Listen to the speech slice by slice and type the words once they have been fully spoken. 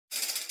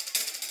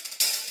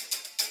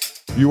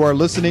You are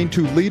listening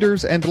to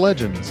Leaders and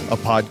Legends, a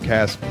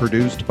podcast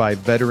produced by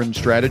Veteran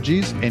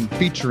Strategies and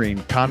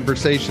featuring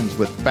conversations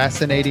with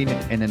fascinating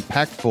and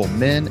impactful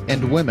men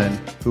and women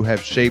who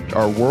have shaped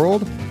our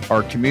world,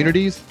 our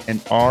communities,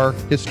 and our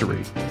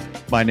history.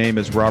 My name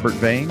is Robert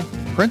Vane,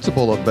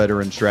 Principal of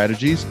Veteran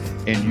Strategies,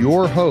 and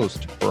your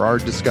host for our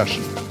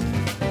discussion.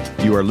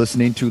 You are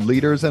listening to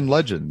Leaders and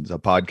Legends, a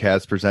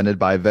podcast presented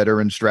by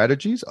Veteran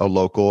Strategies, a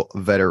local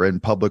veteran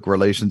public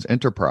relations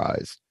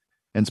enterprise,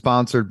 and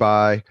sponsored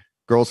by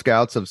Girl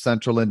Scouts of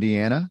Central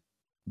Indiana,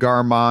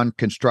 Garmon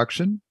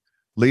Construction,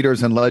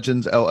 Leaders and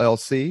Legends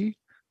LLC,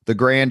 the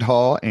Grand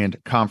Hall and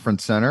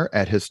Conference Center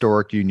at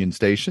Historic Union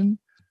Station,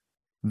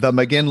 the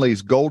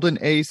McGinley's Golden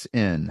Ace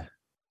Inn,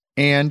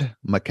 and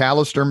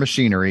McAllister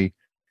Machinery,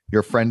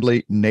 your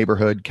friendly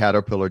neighborhood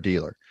Caterpillar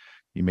dealer.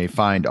 You may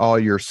find all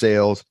your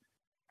sales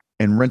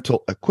and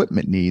rental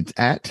equipment needs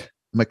at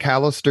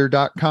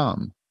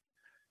McAllister.com.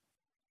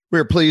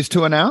 We're pleased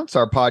to announce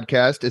our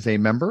podcast is a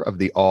member of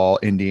the All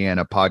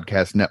Indiana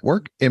Podcast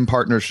Network in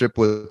partnership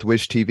with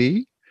Wish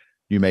TV.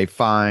 You may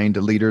find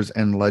Leaders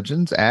and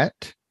Legends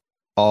at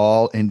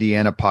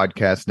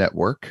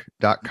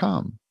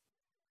allindianapodcastnetwork.com.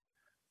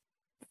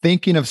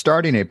 Thinking of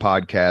starting a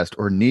podcast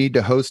or need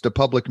to host a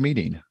public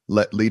meeting?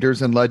 Let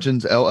Leaders and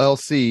Legends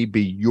LLC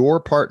be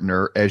your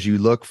partner as you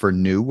look for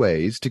new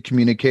ways to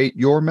communicate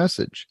your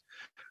message.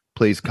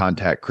 Please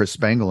contact Chris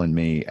Spangle and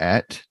me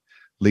at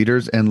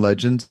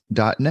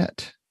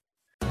leadersandlegends.net.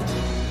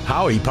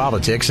 Howey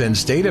Politics and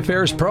State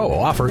Affairs Pro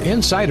offer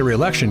insider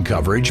election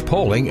coverage,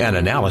 polling, and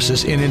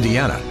analysis in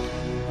Indiana.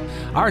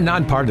 Our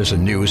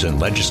nonpartisan news and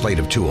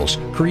legislative tools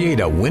create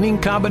a winning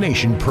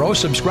combination pro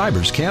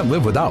subscribers can't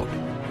live without.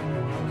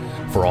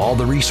 For all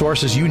the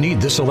resources you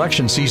need this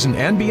election season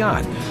and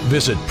beyond,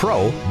 visit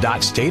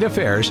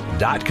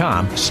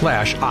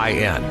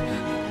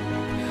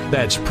pro.stateaffairs.com/IN.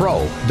 That's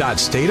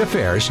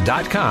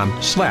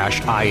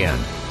pro.stateaffairs.com/IN.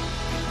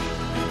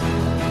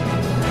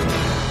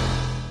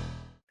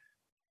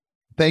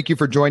 Thank you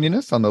for joining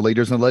us on the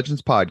Leaders and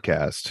Legends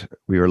podcast.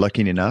 We are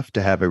lucky enough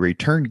to have a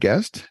return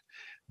guest.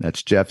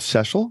 That's Jeff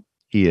Sechel.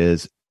 He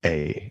is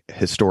a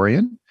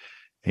historian,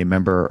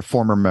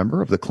 former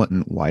member of the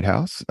Clinton White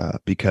House,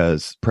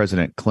 because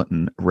President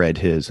Clinton read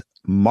his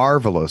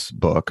marvelous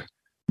book,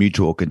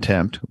 Mutual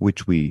Contempt,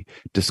 which we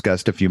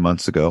discussed a few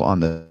months ago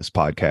on this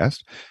podcast.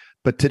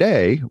 But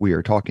today we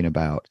are talking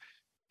about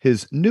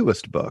his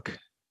newest book,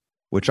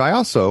 which I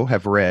also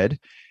have read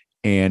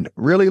and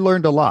really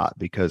learned a lot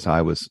because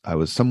I was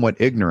somewhat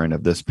ignorant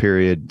of this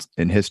period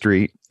in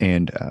history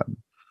and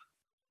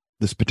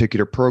this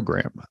particular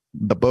program.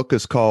 The book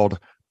is called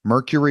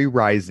Mercury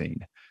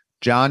Rising: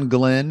 John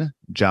Glenn,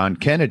 John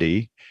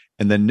Kennedy,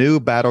 and the New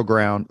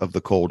Battleground of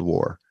the Cold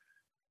War.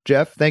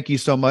 Jeff, thank you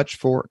so much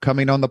for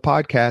coming on the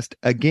podcast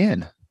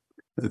again.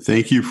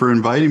 Thank you for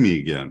inviting me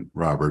again,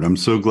 Robert. I'm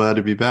so glad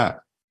to be back.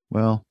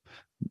 Well,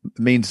 it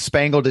means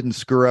Spangle didn't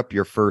screw up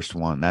your first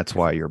one. That's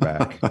why you're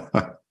back.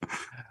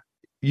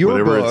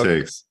 Whatever it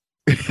takes.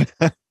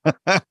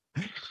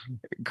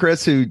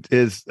 Chris, who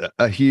is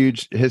a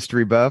huge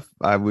history buff,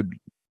 I would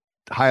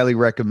highly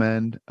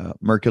recommend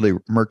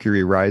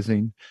Mercury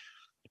Rising.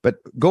 But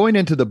going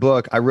into the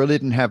book, I really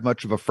didn't have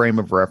much of a frame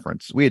of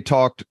reference. We had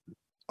talked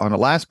on a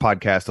last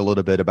podcast a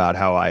little bit about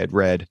how I had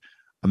read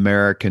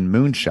American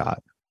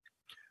Moonshot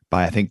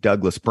by, I think,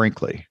 Douglas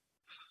Brinkley,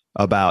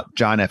 about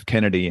John F.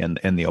 Kennedy and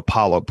the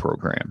Apollo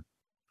program.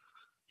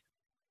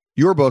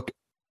 Your book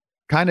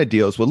kind of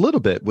deals with a little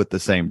bit with the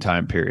same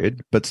time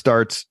period, but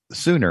starts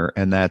sooner,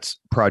 and that's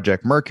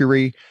Project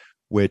Mercury,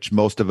 which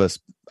most of us,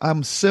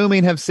 I'm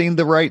assuming, have seen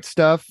The Right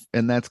Stuff,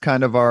 and that's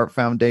kind of our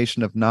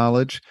foundation of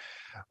knowledge.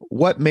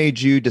 What made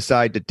you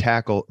decide to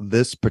tackle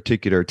this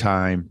particular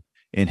time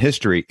in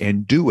history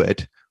and do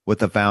it with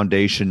the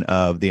foundation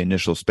of the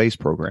initial space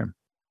program?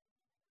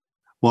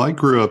 Well, I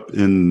grew up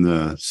in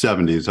the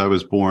 70s. I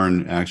was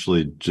born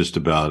actually just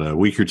about a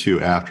week or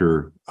two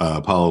after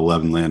Apollo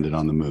 11 landed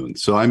on the moon.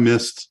 So I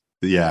missed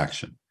the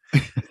action.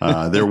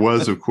 There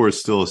was, of course,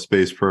 still a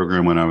space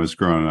program when I was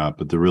growing up,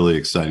 but the really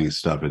exciting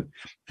stuff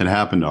had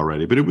happened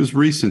already. But it was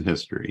recent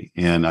history,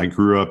 and I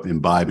grew up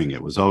imbibing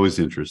it, was always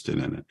interested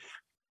in it.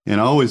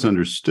 And I always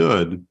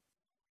understood,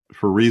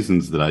 for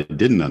reasons that I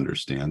didn't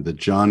understand, that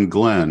John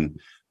Glenn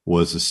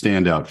was a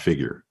standout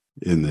figure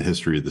in the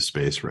history of the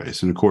space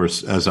race. And of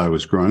course, as I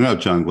was growing up,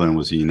 John Glenn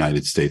was a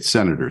United States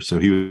senator, so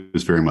he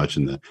was very much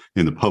in the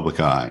public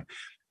eye.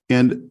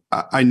 And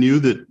I knew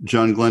that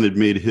John Glenn had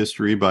made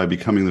history by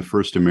becoming the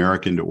first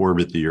American to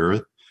orbit the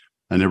Earth.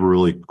 I never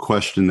really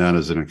questioned that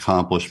as an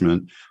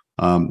accomplishment.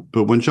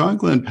 But when John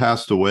Glenn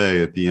passed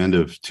away at the end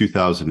of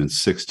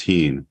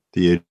 2016, at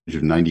the age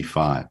of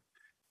 95,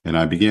 and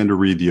I began to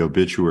read the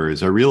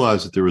obituaries, I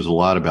realized that there was a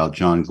lot about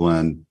John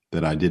Glenn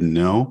that I didn't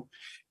know,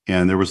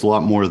 and there was a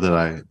lot more that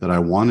I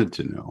wanted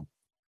to know.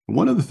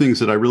 One of the things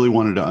that I really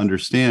wanted to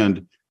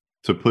understand,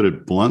 to put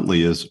it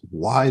bluntly, is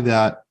why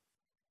that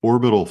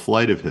orbital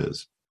flight of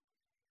his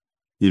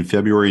in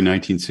February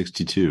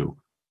 1962,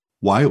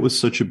 why it was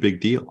such a big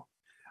deal.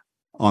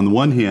 on the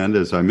one hand,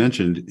 as I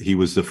mentioned, he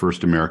was the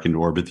first American to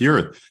orbit the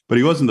Earth, but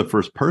he wasn't the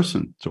first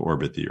person to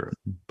orbit the Earth.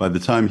 By the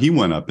time he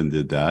went up and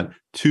did that,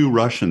 2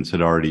 Russians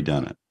had already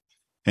done it.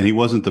 And he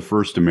wasn't the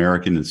first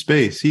American in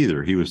space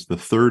either. He was the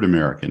 3rd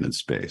American in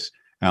space.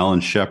 Alan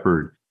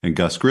Shepard and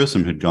Gus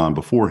Grissom had gone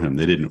before him.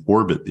 They didn't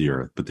orbit the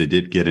Earth, but they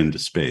did get into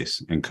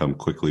space and come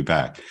quickly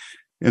back.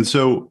 And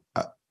so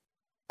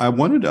I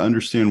wanted to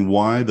understand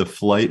why the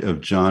flight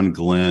of John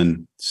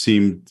Glenn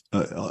seemed,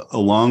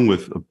 along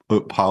with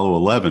Apollo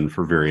 11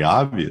 for very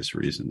obvious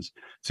reasons,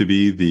 to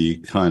be the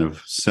kind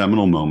of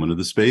seminal moment of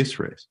the space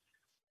race.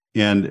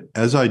 And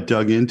as I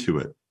dug into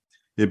it,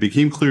 it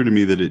became clear to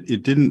me that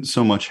it didn't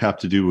so much have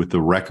to do with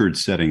the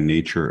record-setting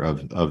nature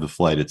of the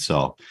flight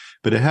itself,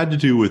 but it had to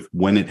do with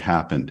when it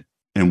happened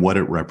and what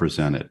it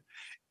represented.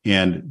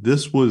 And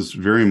this was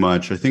very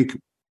much, I think,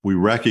 we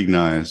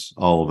recognize,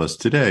 all of us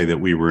today, that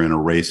we were in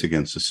a race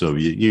against the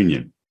Soviet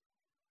Union.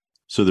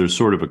 So there's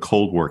sort of a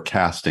Cold War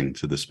casting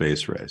to the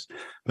space race.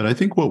 But I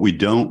think what we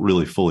don't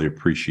really fully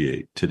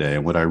appreciate today,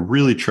 and what I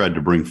really tried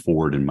to bring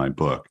forward in my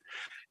book,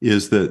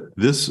 is that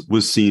this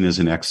was seen as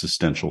an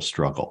existential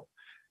struggle.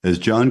 As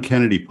John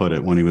Kennedy put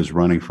it when he was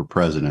running for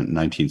president in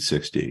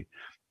 1960,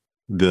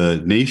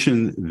 the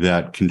nation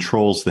that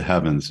controls the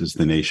heavens is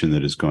the nation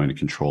that is going to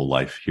control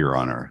life here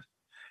on Earth.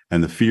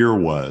 And the fear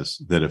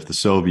was that if the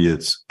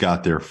Soviets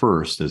got there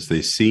first, as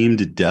they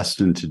seemed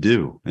destined to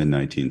do in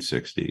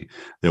 1960,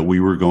 that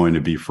we were going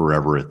to be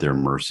forever at their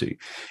mercy.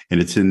 And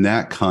it's in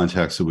that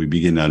context that we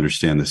begin to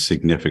understand the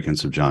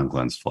significance of John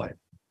Glenn's flight.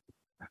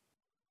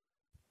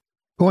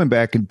 Going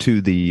back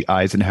into the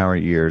Eisenhower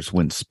years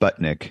when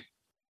Sputnik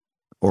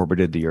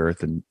orbited the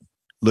Earth and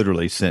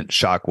literally sent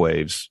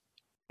shockwaves,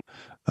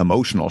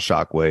 emotional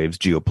shockwaves,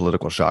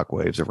 geopolitical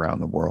shockwaves around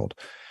the world,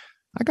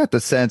 I got the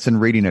sense in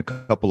reading a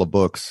couple of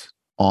books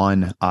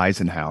on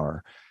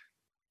Eisenhower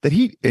that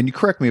he, and you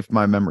correct me if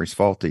my memory's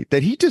faulty,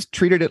 that he just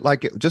treated it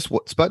like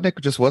Sputnik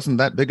just wasn't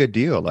that big a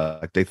deal.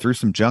 Like they threw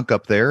some junk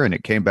up there and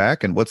it came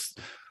back, and what's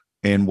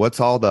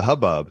all the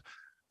hubbub?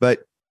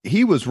 But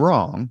he was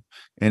wrong,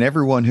 and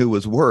everyone who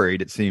was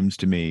worried, it seems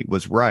to me,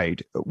 was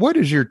right. What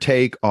is your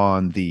take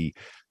on the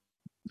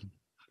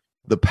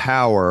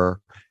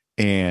power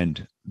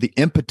and the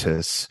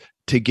impetus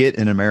to get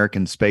an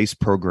American space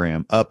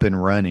program up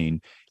and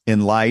running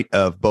in light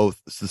of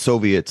both the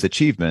Soviets'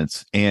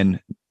 achievements and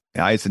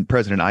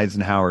President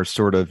Eisenhower's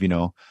sort of,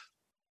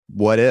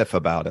 what if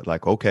about it?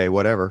 Like, okay,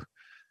 whatever.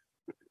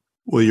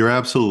 Well, you're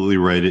absolutely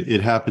right.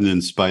 It happened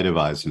in spite of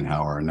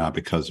Eisenhower, not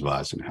because of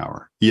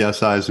Eisenhower.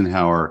 Yes,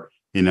 Eisenhower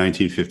in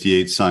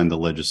 1958 signed the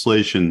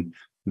legislation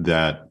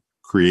that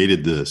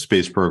created the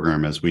space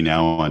program as we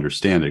now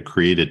understand it,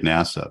 created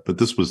NASA. But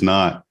this was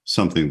not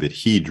something that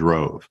he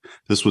drove.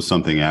 This was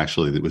something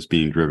actually that was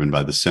being driven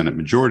by the Senate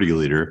Majority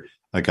Leader,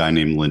 a guy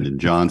named Lyndon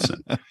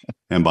Johnson,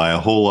 and by a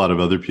whole lot of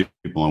other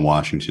people in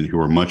Washington who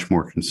were much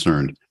more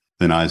concerned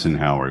than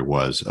Eisenhower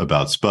was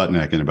about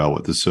Sputnik and about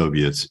what the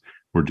Soviets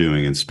were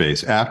doing in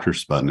space after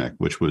Sputnik,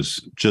 which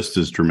was just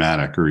as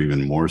dramatic or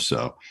even more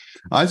so.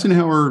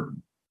 Eisenhower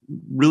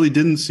really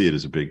didn't see it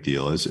as a big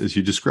deal, as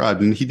you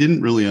described, and he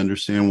didn't really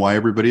understand why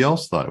everybody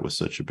else thought it was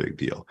such a big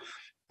deal.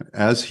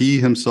 As he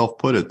himself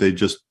put it, they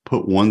just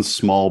put one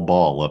small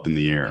ball up in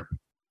the air.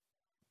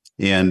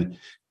 And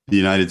the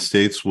United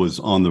States was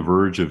on the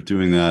verge of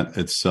doing that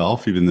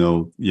itself, even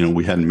though,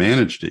 we hadn't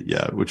managed it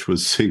yet, which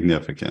was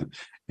significant.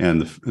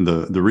 And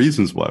the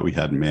reasons why we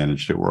hadn't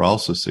managed it were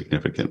also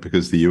significant,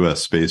 because the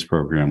U.S. space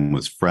program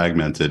was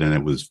fragmented and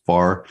it was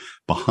far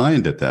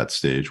behind at that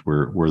stage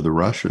where the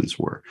Russians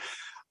were.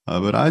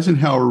 But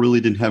Eisenhower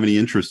really didn't have any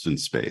interest in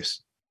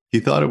space. He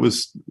thought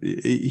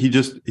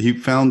he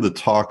found the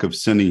talk of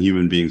sending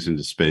human beings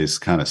into space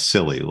kind of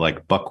silly,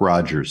 like Buck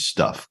Rogers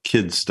stuff,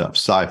 kid stuff,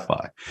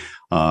 sci-fi.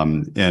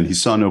 And he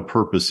saw no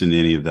purpose in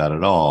any of that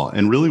at all,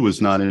 and really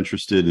was not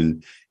interested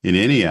in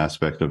any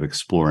aspect of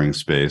exploring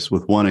space,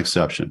 with one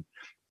exception,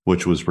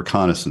 which was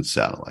reconnaissance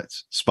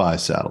satellites, spy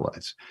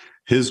satellites.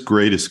 His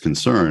greatest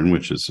concern,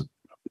 which is a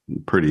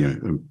pretty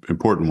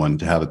important one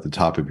to have at the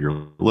top of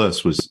your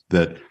list, was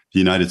that the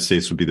United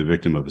States would be the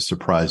victim of a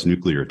surprise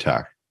nuclear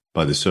attack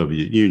by the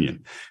Soviet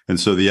Union. And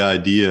so the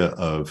idea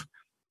of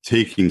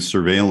taking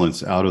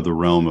surveillance out of the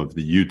realm of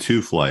the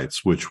U-2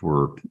 flights, which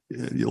were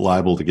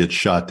liable to get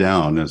shot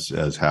down, as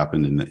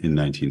happened in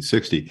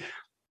 1960,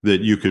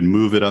 that you could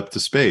move it up to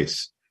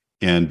space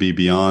and be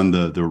beyond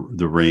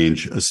the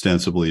range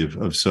ostensibly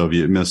of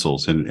Soviet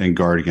missiles and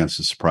guard against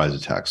a surprise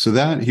attack. So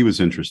that he was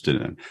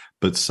interested in.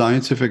 But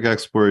scientific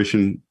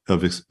exploration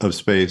of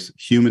space,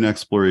 human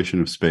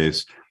exploration of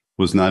space,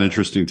 was not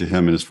interesting to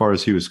him. And as far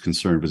as he was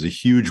concerned, it was a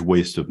huge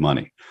waste of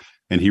money.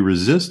 And he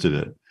resisted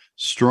it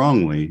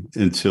strongly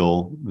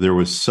until there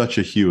was such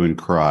a hue and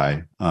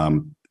cry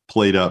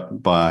played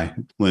up by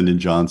Lyndon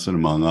Johnson,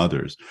 among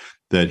others,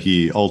 that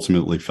he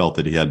ultimately felt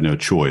that he had no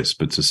choice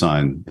but to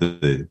sign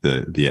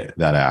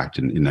that act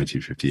in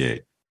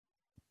 1958.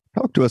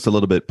 Talk to us a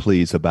little bit,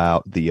 please,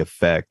 about the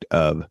effect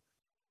of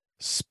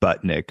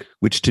Sputnik,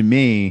 which to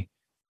me,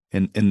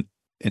 in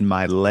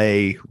my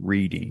lay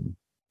reading,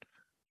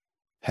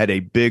 had a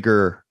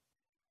bigger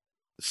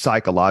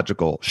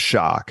psychological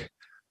shock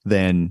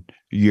than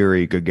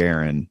Yuri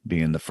Gagarin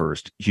being the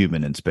first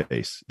human in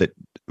space. That,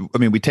 I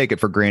mean, we take it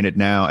for granted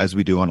now, as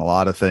we do on a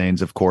lot of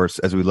things, of course,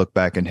 as we look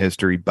back in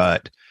history,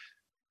 but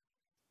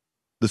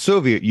the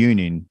Soviet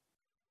Union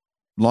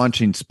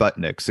launching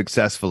Sputnik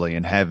successfully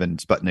and having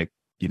Sputnik,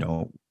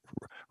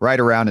 right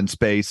around in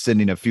space,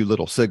 sending a few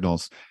little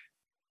signals,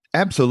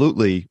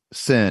 absolutely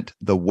sent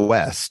the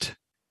West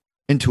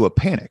into a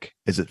panic.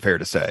 Is it fair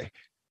to say?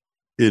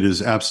 It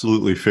is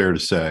absolutely fair to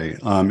say.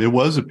 It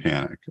was a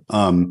panic.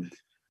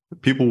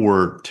 People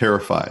were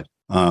terrified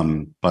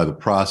by the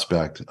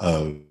prospect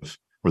of,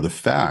 or the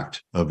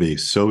fact of, a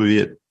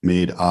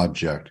Soviet-made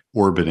object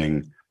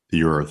orbiting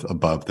the Earth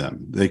above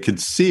them. They could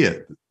see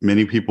it.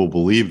 Many people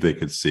believed they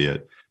could see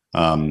it,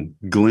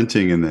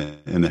 glinting in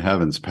the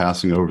heavens,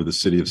 passing over the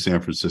city of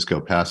San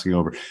Francisco, passing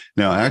over.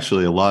 Now,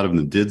 actually, a lot of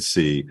them did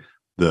see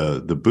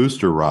the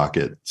booster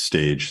rocket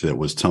stage that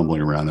was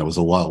tumbling around. That was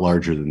a lot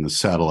larger than the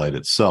satellite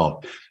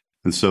itself.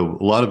 And so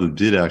a lot of them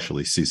did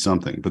actually see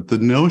something. But the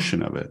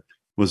notion of it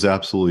was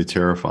absolutely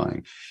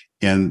terrifying.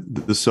 And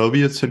the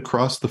Soviets had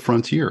crossed the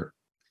frontier.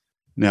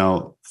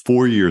 Now,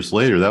 4 years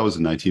later, that was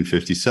in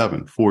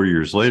 1957. 4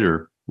 years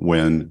later,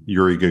 when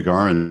Yuri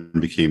Gagarin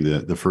became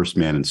the first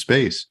man in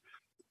space,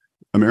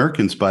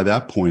 Americans by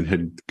that point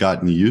had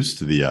gotten used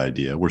to the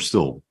idea. We're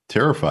still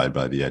terrified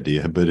by the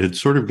idea, but had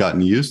sort of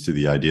gotten used to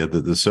the idea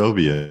that the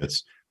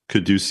Soviets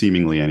could do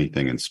seemingly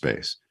anything in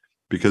space.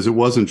 Because it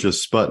wasn't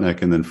just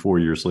Sputnik and then 4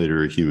 years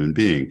later a human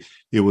being.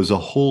 It was a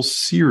whole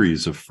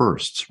series of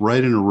firsts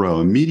right in a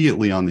row.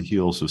 Immediately on the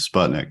heels of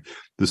Sputnik,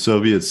 the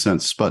Soviets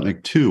sent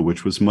Sputnik 2,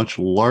 which was much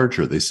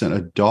larger. They sent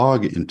a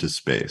dog into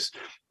space,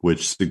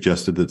 which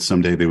suggested that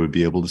someday they would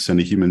be able to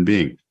send a human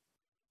being.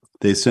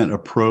 They sent a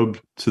probe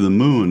to the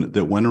moon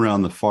that went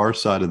around the far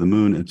side of the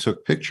moon and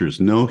took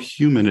pictures. No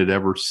human had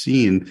ever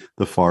seen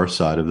the far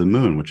side of the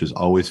moon, which is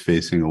always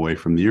facing away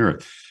from the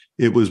Earth.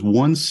 It was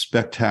one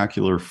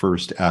spectacular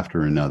first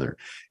after another.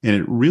 And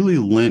it really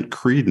lent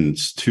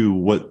credence to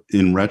what,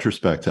 in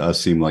retrospect to us,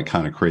 seemed like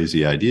kind of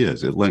crazy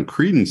ideas. It lent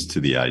credence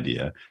to the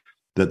idea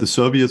that the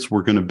Soviets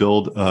were going to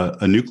build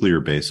a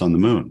nuclear base on the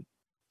moon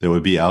that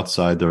would be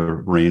outside the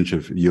range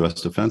of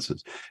U.S.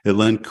 defenses. It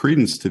lent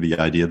credence to the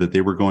idea that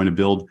they were going to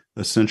build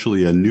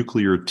essentially a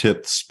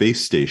nuclear-tipped space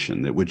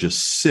station that would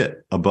just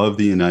sit above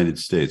the United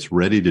States,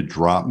 ready to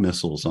drop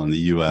missiles on the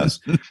U.S.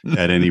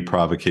 at any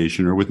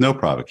provocation or with no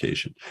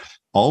provocation.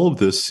 All of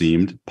this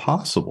seemed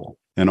possible,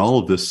 and all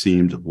of this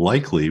seemed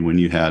likely when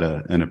you had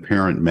an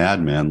apparent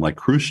madman like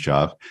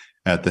Khrushchev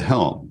at the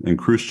helm. And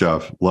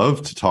Khrushchev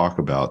loved to talk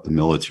about the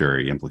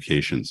military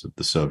implications of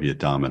the Soviet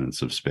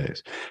dominance of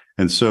space.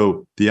 And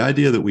so the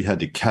idea that we had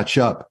to catch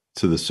up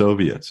to the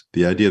Soviets,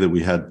 the idea that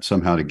we had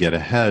somehow to get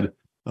ahead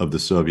of the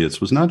Soviets,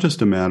 was not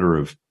just a matter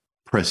of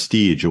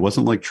prestige. It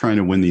wasn't like trying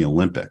to win the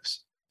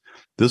Olympics.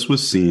 This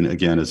was seen,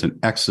 again, as an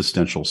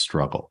existential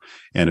struggle.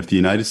 And if the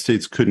United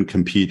States couldn't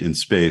compete in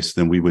space,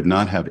 then we would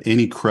not have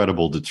any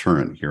credible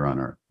deterrent here on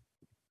Earth.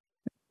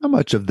 How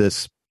much of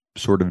this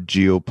sort of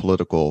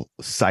geopolitical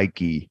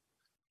psyche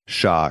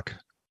shock,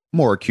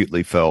 more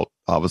acutely felt,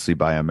 obviously,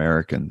 by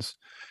Americans,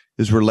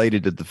 is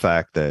related to the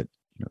fact that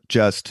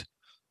just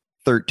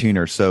 13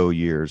 or so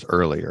years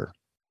earlier,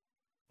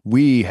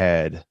 we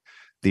had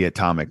the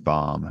atomic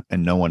bomb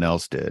and no one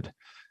else did.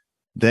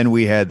 Then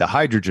we had the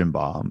hydrogen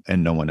bomb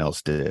and no one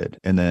else did.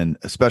 And then,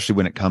 especially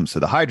when it comes to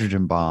the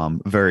hydrogen bomb,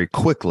 very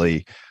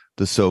quickly,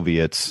 the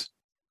Soviets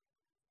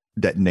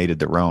detonated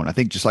their own. I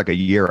think just like a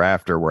year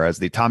after, whereas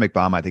the atomic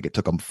bomb, I think it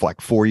took them like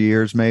 4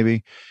 years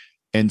maybe.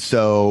 And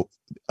so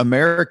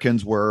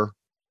Americans were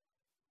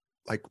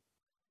like,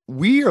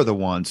 we are the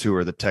ones who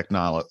are the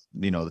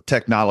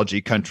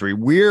technology country.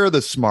 We're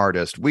the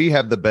smartest. We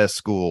have the best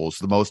schools,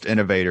 the most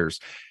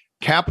innovators.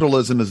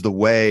 Capitalism is the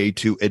way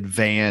to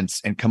advance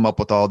and come up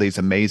with all these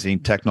amazing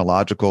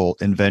technological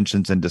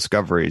inventions and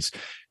discoveries.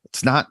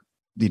 It's not,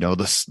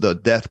 the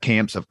death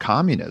camps of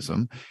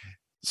communism.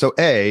 So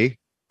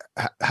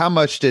how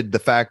much did the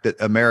fact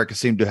that America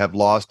seemed to have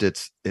lost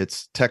its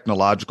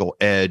technological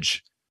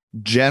edge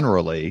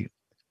generally,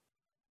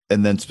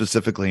 and then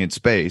specifically in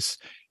space?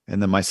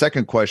 And then my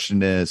second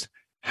question is,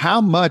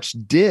 how much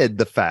did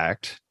the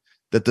fact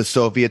that the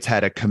Soviets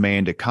had a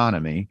command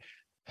economy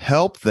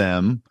help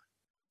them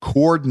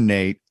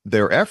coordinate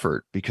their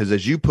effort? Because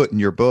as you put in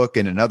your book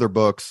and in other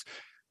books,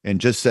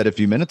 and just said a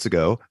few minutes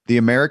ago, the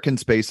American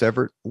space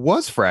effort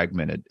was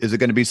fragmented. Is it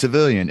going to be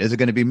civilian? Is it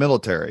going to be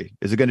military?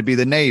 Is it going to be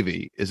the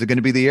Navy? Is it going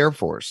to be the Air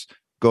Force?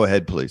 Go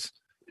ahead, please.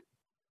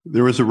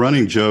 There was a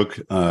running joke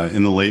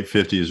in the late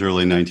 50s,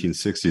 early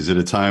 1960s, at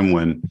a time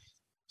when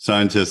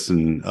scientists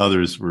and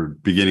others were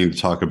beginning to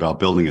talk about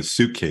building a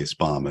suitcase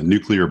bomb, a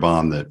nuclear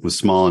bomb that was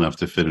small enough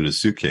to fit in a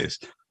suitcase,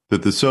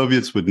 that the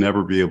Soviets would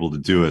never be able to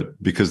do it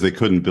because they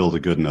couldn't build a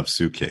good enough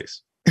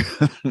suitcase.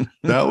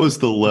 That was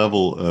the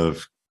level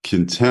of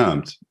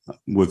contempt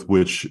with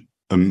which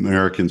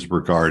Americans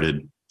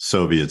regarded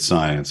Soviet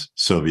science,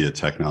 Soviet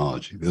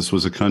technology. This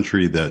was a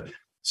country that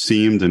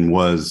seemed and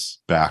was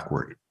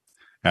backward.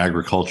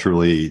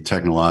 agriculturally,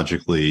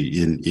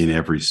 technologically, in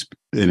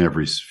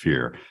every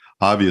sphere.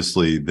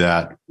 Obviously,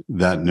 that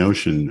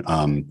notion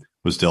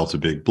was dealt a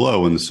big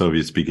blow when the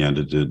Soviets began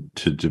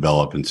to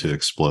develop and to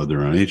explode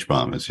their own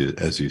H-bomb, as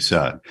you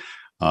said.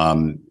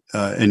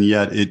 And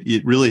yet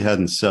it really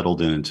hadn't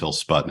settled in until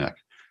Sputnik.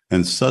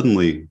 And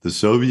suddenly the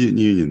Soviet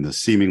Union, the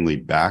seemingly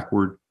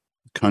backward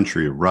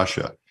country of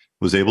Russia,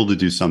 was able to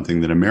do something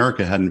that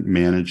America hadn't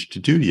managed to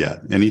do yet.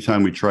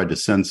 Anytime we tried to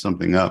send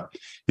something up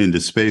into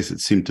space, it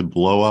seemed to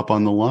blow up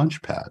on the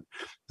launch pad.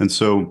 And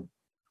so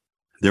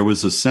there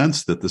was a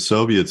sense that the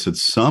Soviets had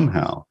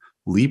somehow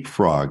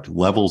leapfrogged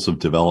levels of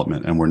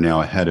development and were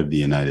now ahead of the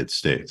United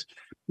States.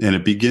 And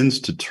it begins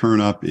to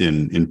turn up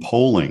in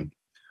polling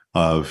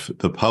of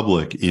the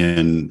public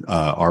in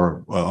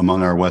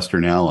among our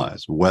Western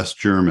allies. West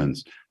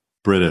Germans,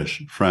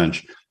 British,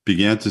 French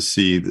began to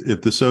see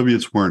if the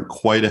Soviets weren't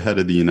quite ahead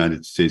of the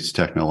United States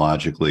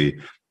technologically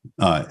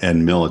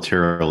and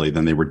militarily,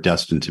 then they were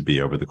destined to be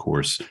over the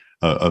course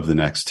of the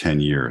next 10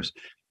 years.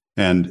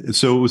 And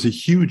so it was a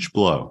huge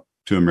blow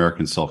to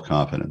American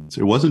self-confidence.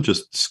 It wasn't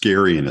just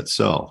scary in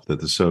itself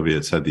that the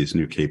Soviets had these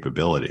new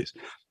capabilities,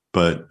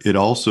 but it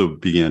also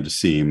began to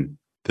seem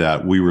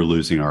that we were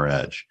losing our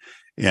edge.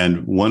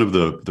 And one of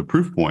the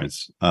proof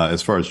points,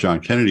 as far as John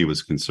Kennedy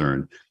was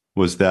concerned,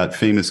 was that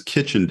famous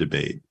kitchen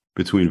debate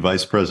between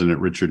Vice President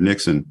Richard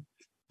Nixon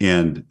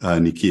and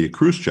Nikita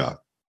Khrushchev.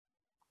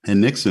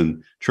 And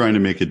Nixon, trying to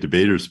make a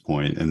debater's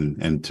point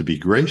and to be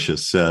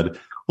gracious, said,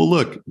 well,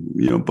 look,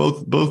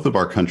 both of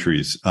our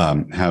countries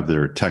have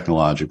their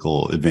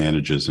technological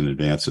advantages and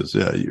advances.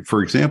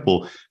 For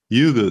example,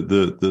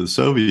 the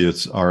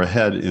Soviets are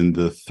ahead in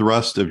the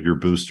thrust of your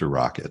booster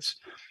rockets.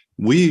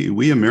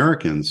 We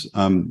Americans,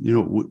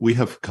 we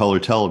have color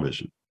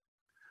television,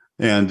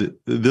 and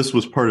this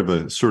was part of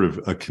a sort of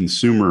a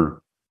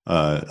consumer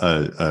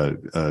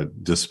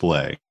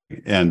display,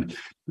 and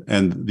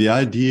the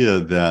idea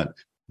that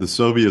the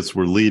Soviets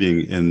were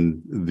leading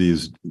in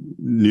these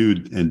new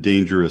and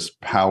dangerous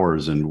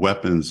powers and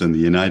weapons, and the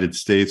United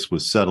States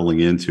was settling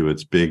into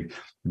its big,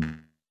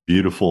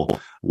 beautiful,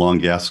 long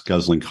gas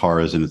guzzling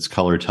cars and its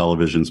color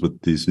televisions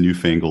with these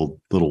newfangled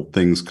little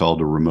things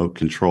called a remote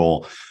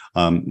control,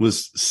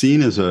 was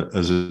seen as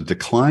a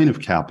decline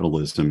of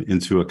capitalism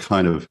into a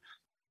kind of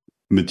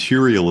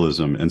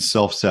materialism and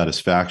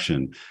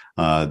self-satisfaction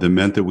that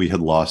meant that we had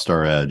lost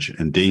our edge,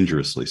 and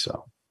dangerously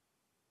so.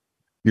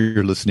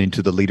 You're listening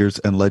to the Leaders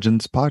and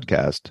Legends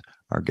podcast.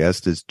 Our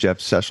guest is Jeff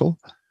Sechel.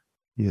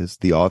 He is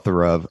the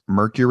author of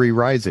Mercury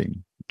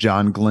Rising,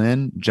 John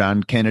Glenn,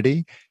 John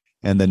Kennedy,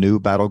 and the New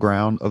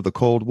Battleground of the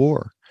Cold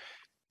War.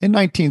 In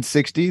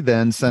 1960,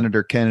 then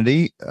Senator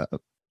Kennedy,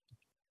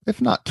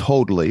 if not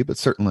totally, but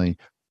certainly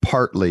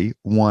partly,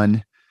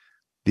 won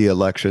the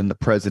election, the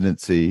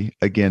presidency,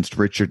 against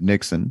Richard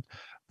Nixon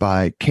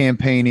by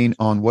campaigning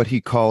on what he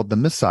called the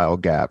missile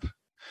gap,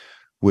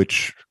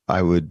 which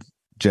I would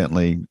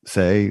gently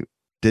say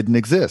didn't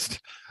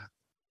exist.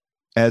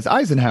 As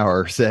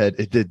Eisenhower said,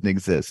 it didn't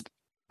exist.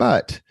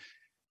 But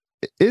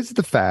is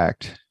the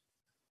fact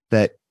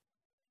that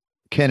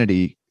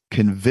Kennedy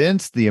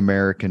convinced the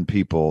American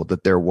people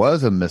that there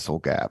was a missile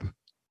gap,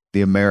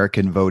 the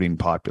American voting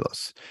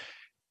populace,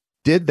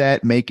 did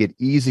that make it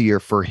easier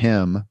for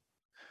him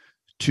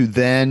to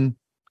then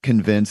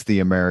convince the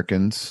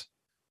Americans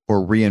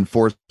or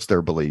reinforce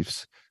their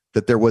beliefs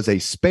that there was a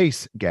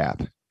space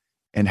gap?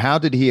 And how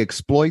did he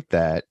exploit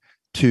that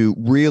to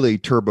really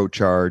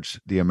turbocharge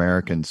the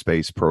American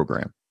space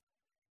program?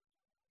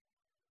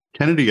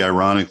 Kennedy,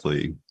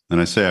 ironically, and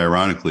I say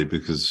ironically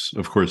because,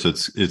 of course,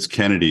 it's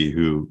Kennedy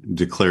who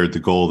declared the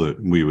goal that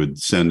we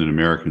would send an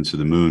American to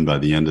the moon by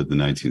the end of the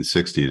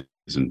 1960s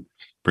and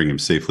bring him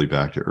safely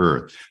back to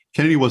Earth.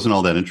 Kennedy wasn't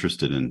all that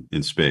interested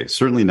in space,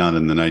 certainly not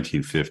in the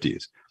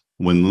 1950s.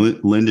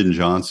 When Lyndon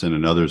Johnson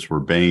and others were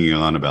banging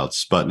on about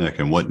Sputnik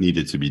and what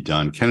needed to be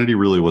done, Kennedy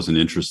really wasn't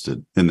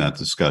interested in that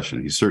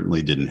discussion. He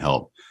certainly didn't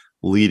help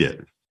lead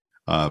it.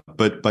 But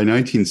by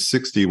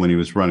 1960, when he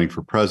was running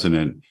for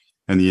president,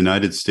 and the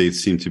United States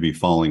seemed to be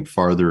falling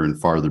farther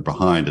and farther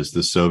behind as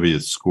the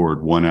Soviets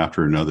scored one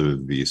after another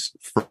of these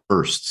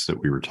firsts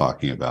that we were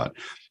talking about,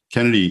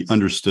 Kennedy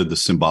understood the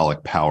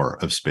symbolic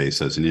power of space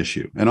as an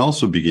issue, and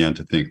also began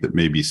to think that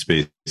maybe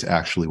space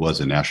actually was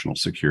a national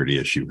security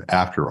issue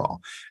after all,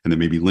 and that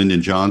maybe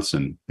Lyndon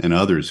Johnson and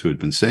others who had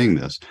been saying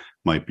this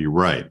might be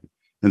right.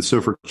 And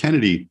so for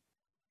Kennedy,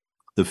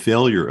 the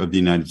failure of the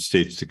United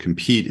States to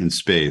compete in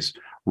space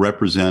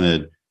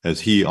represented,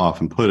 as he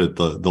often put it,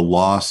 the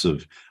loss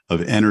of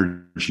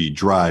energy,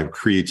 drive,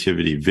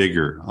 creativity,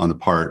 vigor on the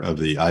part of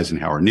the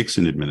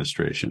Eisenhower-Nixon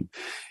administration,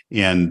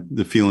 and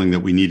the feeling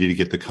that we needed to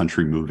get the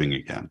country moving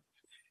again.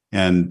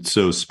 And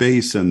so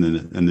space and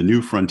the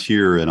new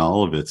frontier and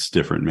all of its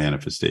different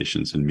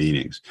manifestations and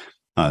meanings,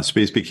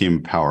 space became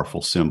a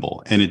powerful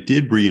symbol. And it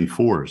did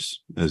reinforce,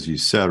 as you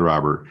said,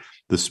 Robert,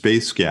 the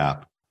space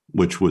gap,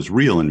 which was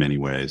real in many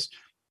ways,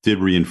 did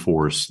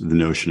reinforce the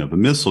notion of a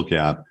missile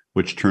gap,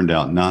 which turned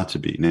out not to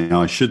be.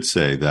 Now, I should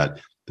say that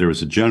there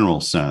was a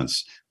general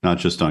sense not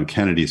just on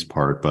Kennedy's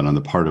part, but on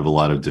the part of a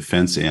lot of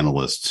defense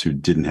analysts who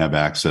didn't have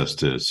access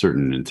to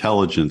certain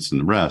intelligence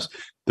and the rest,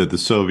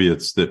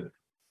 that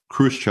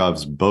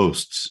Khrushchev's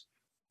boasts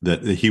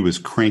that he was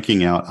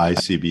cranking out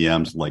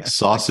ICBMs like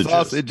sausages.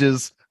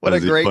 Sausages. What a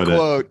great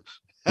quote.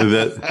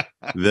 that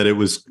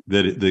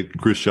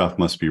Khrushchev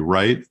must be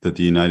right, that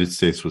the United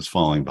States was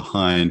falling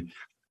behind.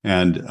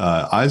 And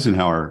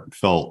Eisenhower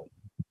felt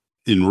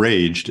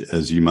enraged,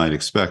 as you might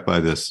expect, by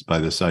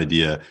this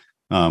idea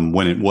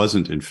when it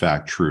wasn't in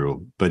fact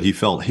true. But he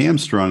felt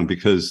hamstrung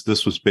because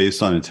this was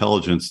based on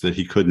intelligence that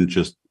he couldn't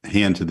just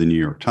hand to the New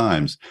York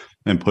Times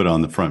and put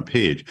on the front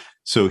page.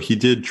 So he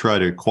did try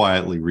to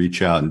quietly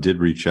reach out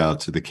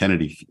to the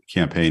Kennedy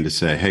campaign to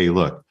say, hey,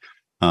 look,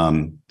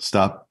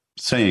 stop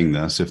saying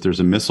this. If there's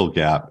a missile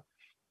gap,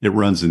 it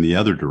runs in the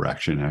other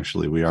direction.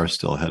 Actually, we are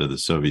still ahead of the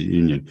Soviet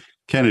Union.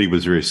 Kennedy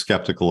was very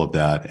skeptical of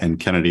that. And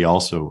Kennedy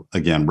also,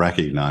 again,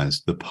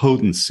 recognized the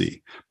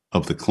potency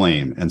of the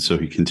claim. And so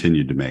he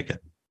continued to make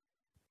it.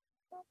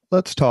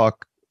 Let's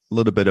talk a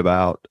little bit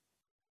about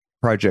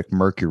Project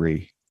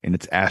Mercury and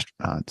its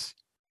astronauts,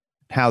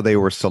 how they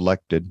were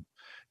selected.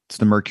 It's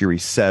the Mercury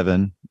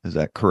 7. Is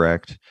that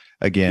correct?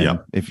 Again,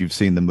 Yep. If you've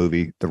seen the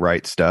movie The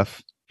Right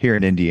Stuff, here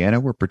in Indiana,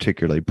 we're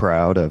particularly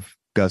proud of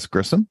Gus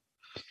Grissom.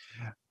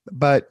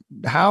 But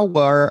how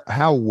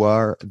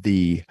were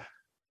the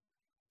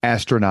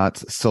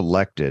astronauts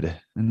selected,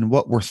 and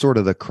what were sort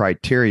of the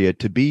criteria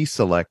to be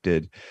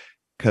selected?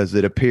 Because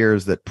it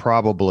appears that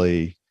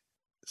probably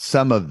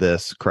some of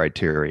this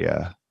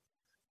criteria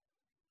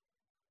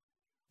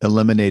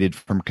eliminated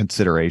from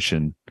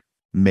consideration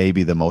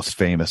maybe the most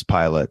famous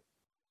pilot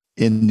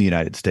in the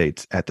United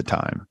States at the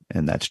time,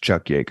 and that's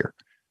Chuck Yeager.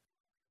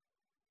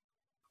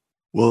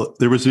 Well,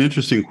 there was an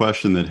interesting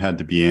question that had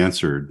to be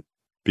answered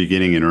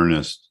beginning in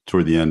earnest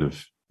toward the end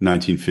of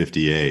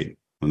 1958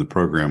 when the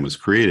program was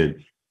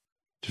created,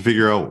 to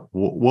figure out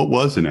what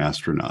was an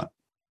astronaut?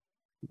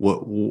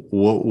 What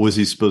was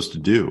he supposed to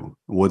do?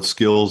 What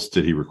skills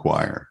did he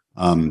require?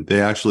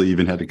 They actually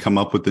even had to come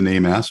up with the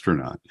name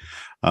astronaut.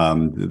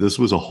 This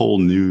was a whole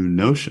new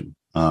notion.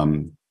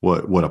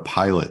 What a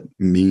pilot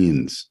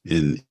means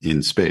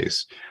in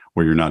space,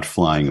 where you're not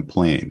flying a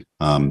plane,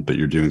 but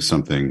you're doing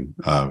something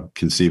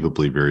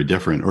conceivably very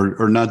different,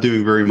 or not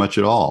doing very much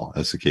at all,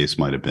 as the case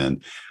might have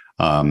been,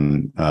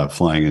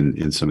 flying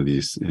in some of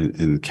these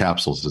in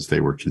capsules as they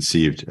were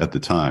conceived at the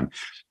time.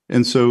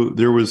 And so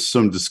there was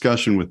some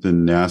discussion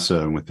within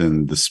NASA and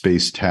within the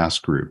Space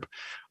Task Group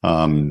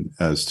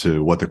as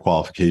to what the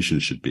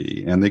qualifications should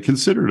be. And they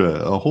considered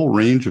a whole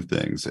range of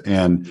things.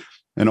 And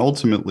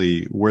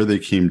ultimately, where they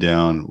came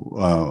down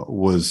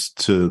was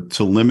to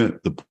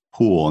limit the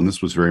pool, and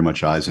this was very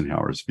much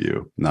Eisenhower's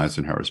view and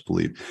Eisenhower's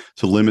belief,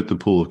 to limit the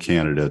pool of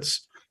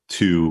candidates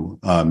to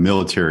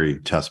military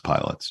test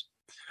pilots,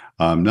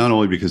 not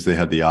only because they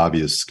had the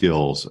obvious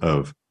skills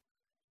of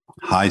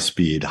high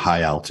speed,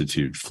 high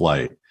altitude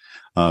flight,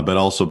 but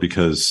also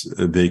because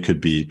they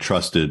could be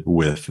trusted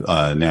with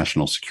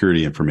national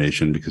security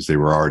information because they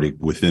were already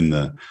within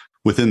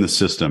the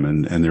system,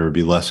 and there would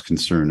be less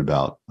concern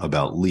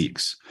about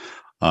leaks.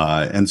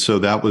 And so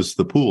that was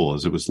the pool,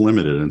 as it was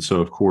limited. And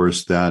so, of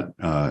course, that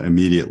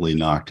immediately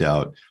knocked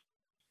out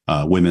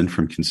women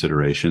from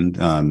consideration.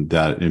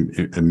 That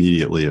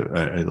immediately,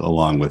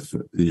 along with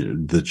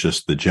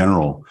the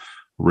general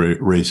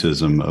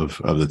racism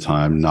of the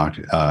time, knocked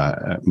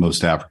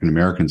most African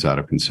Americans out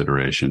of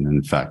consideration.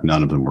 In fact,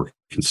 none of them were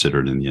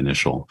considered in the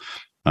initial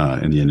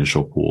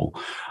pool.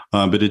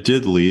 But it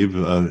did leave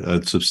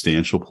a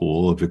substantial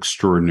pool of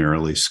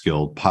extraordinarily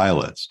skilled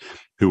pilots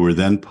who were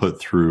then put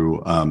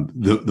through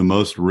the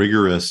most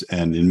rigorous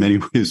and in many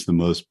ways the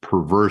most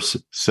perverse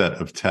set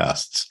of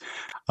tests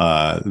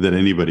that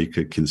anybody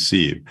could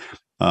conceive,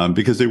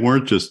 because they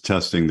weren't just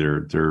testing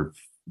their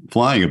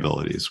flying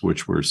abilities,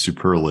 which were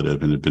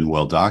superlative and had been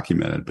well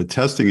documented, but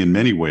testing in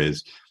many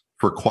ways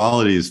for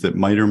qualities that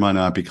might or might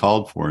not be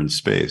called for in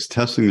space,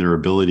 testing their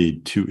ability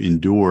to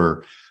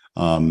endure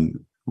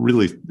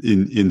really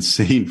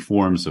insane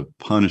forms of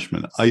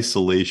punishment,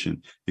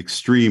 isolation,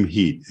 extreme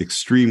heat,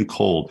 extreme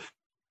cold.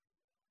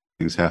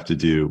 Things have to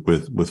do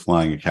with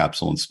flying a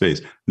capsule in space.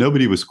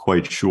 Nobody was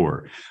quite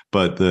sure,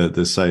 but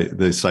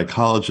the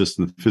psychologists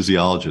and the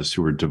physiologists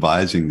who were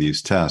devising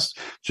these tests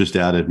just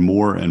added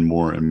more and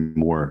more and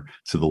more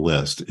to the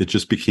list. It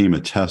just became a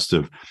test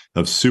of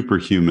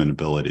superhuman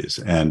abilities,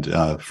 and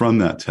from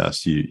that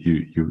test,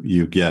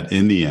 you get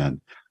in the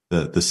end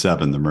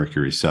the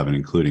Mercury 7,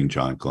 including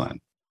John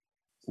Glenn.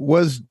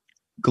 Was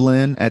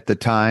Glenn at the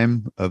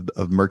time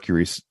of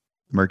Mercury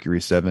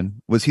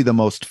 7? Was he the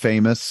most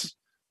famous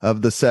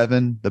of the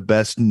 7, the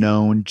best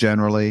known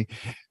generally?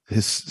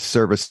 His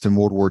service in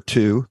World War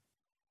II,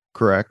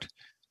 correct?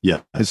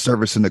 Yeah. His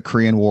service in the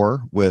Korean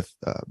War with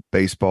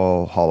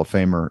baseball Hall of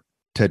Famer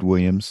Ted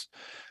Williams.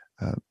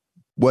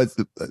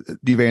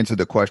 You've answered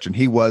the question.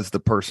 He was the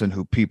person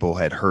who people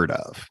had heard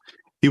of.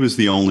 He was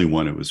the only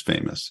one who was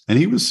famous, and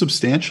he was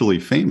substantially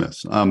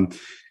famous.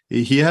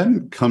 he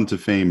hadn't come to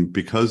fame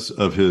because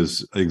of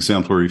his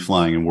exemplary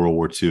flying in World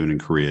War II and in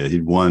Korea.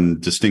 He'd won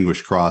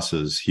Distinguished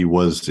Crosses. He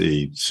was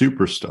a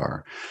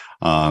superstar.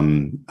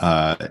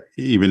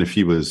 Even if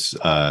he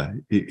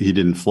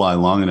didn't fly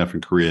long enough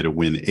in Korea to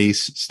win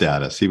ace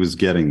status, he was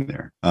getting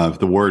there. If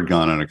the war had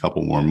gone on a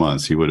couple more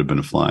months, he would have been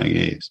a flying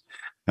ace,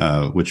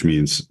 which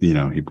means, he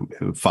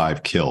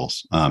 5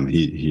 kills.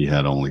 He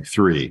had only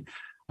 3.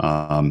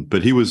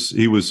 But he was a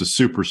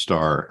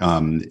superstar,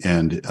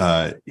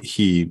 and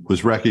he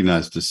was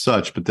recognized as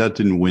such, but that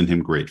didn't win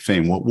him great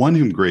fame. What won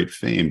him great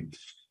fame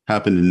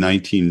happened in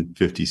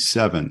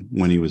 1957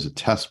 when he was a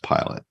test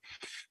pilot.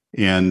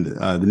 And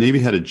the Navy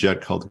had a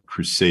jet called the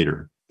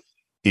Crusader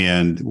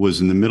and was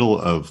in the middle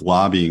of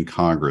lobbying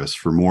Congress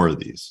for more of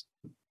these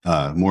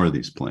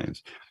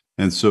planes.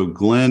 And so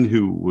Glenn,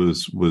 who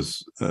was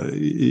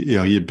he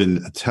had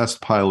been a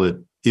test pilot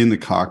in the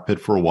cockpit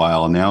for a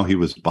while, and now he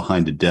was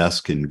behind a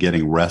desk and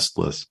getting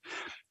restless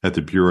at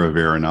the Bureau of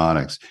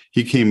Aeronautics.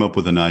 He came up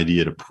with an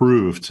idea to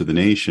prove to the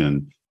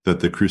nation that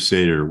the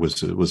Crusader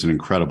was an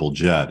incredible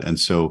jet. And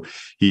so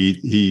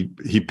he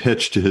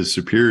pitched to his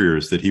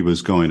superiors that he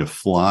was going to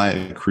fly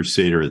a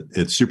Crusader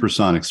at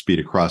supersonic speed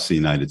across the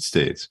United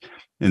States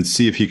and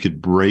see if he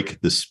could break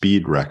the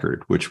speed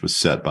record, which was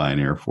set by an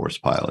Air Force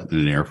pilot in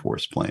an Air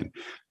Force plane.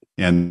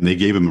 And they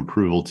gave him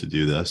approval to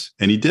do this,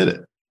 and he did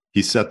it.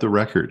 He set the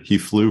record. He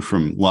flew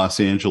from Los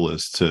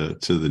Angeles to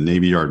the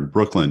Navy Yard in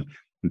Brooklyn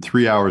in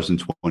 3 hours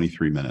and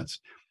 23 minutes.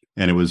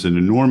 And it was an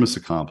enormous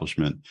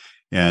accomplishment.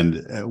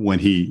 And when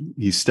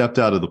he stepped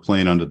out of the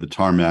plane onto the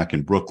tarmac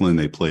in Brooklyn,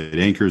 they played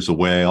Anchors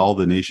Away. All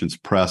the nation's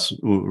press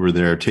were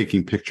there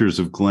taking pictures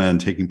of Glenn,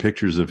 taking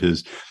pictures of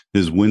his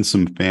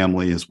winsome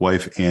family, his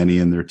wife, Annie,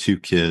 and their 2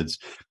 kids.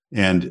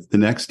 And the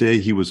next day,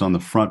 he was on the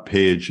front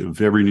page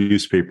of every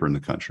newspaper in the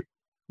country,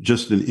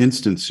 just an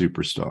instant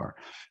superstar.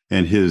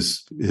 And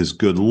his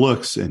good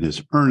looks and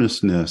his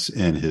earnestness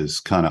and his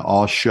kind of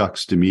all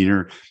shucks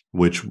demeanor,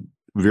 which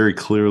very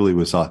clearly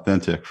was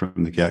authentic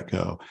from the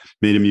get-go,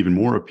 made him even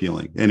more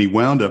appealing. And he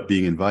wound up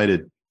being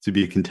invited to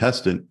be a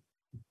contestant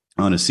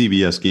on a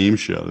CBS game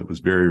show that was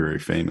very, very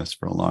famous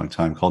for a long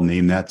time called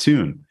Name That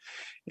Tune.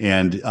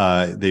 And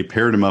they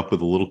paired him up with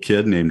a little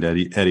kid named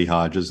Eddie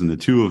Hodges, and the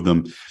 2 of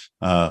them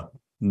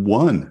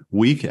won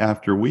week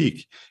after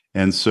week.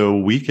 And so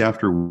week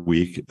after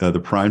week, the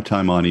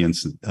primetime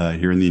audience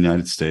here in the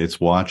United States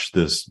watched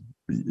this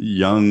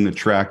young,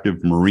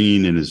 attractive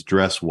Marine in his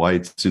dress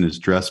whites and his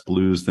dress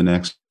blues the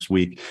next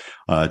week,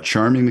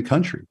 charming the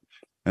country.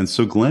 And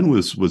so Glenn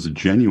was a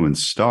genuine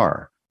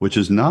star, which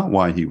is not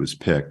why he was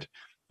picked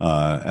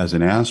as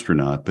an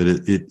astronaut, but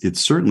it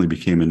certainly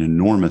became an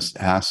enormous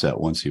asset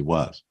once he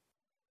was.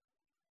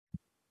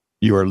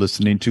 You are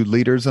listening to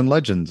Leaders and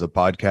Legends, a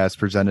podcast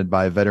presented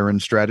by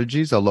Veteran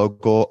Strategies, a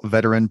local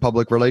veteran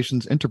public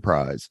relations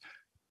enterprise,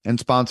 and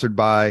sponsored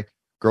by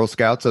Girl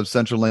Scouts of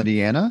Central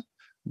Indiana,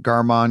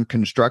 Garmon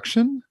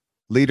Construction,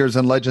 Leaders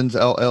and Legends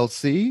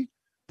LLC,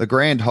 the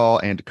Grand Hall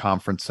and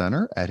Conference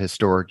Center at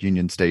Historic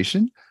Union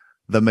Station,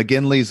 the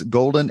McGinley's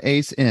Golden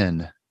Ace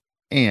Inn,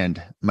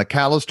 and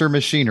McAllister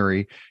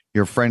Machinery,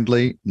 your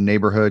friendly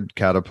neighborhood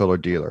Caterpillar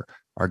dealer.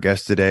 Our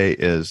guest today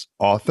is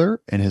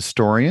author and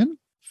historian,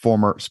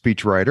 former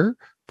speechwriter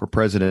for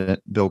President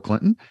Bill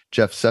Clinton,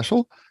 Jeff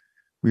Sechel.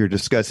 We are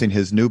discussing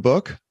his new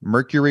book,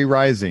 Mercury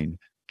Rising,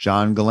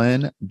 John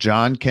Glenn,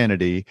 John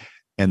Kennedy,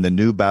 and the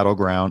New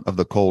Battleground of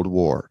the Cold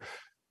War.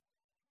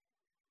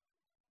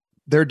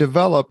 There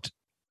developed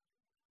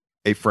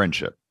a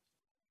friendship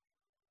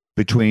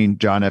between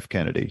John F.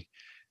 Kennedy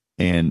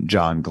and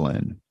John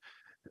Glenn.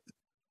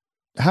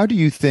 How do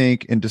you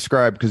think, and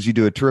describe, because you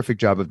do a terrific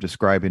job of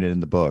describing it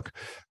in the book,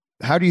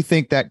 how do you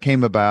think that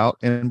came about,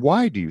 and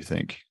why do you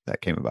think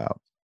that came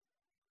about?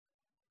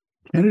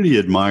 Kennedy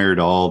admired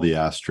all the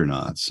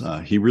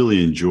astronauts. He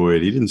really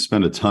enjoyed, he didn't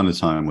spend a ton of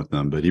time with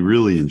them, but he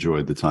really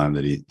enjoyed the time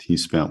that he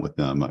spent with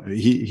them.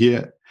 He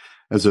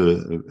as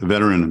a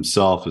veteran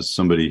himself, as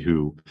somebody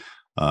who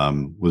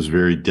was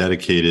very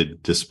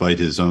dedicated, despite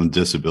his own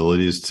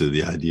disabilities, to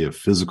the idea of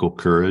physical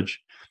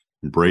courage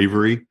and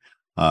bravery.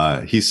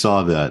 He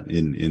saw that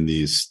in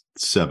these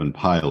 7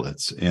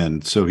 pilots.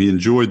 And so he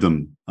enjoyed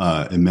them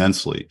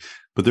immensely.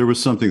 But there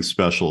was something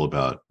special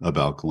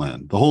about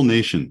Glenn. The whole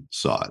nation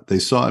saw it. They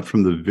saw it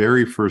from the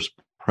very first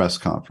press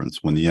conference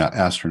when the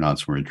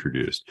astronauts were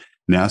introduced.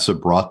 NASA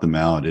brought them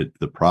out.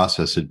 The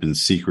process had been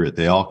secret.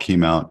 They all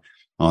came out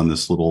on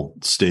this little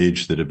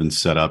stage that had been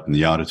set up in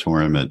the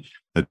auditorium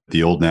at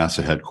the old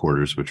NASA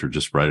headquarters, which are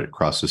just right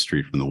across the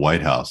street from the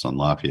White House on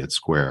Lafayette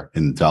Square,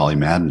 in Dolly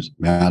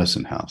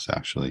Madison House,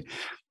 actually.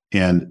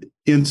 And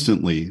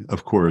instantly,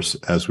 of course,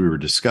 as we were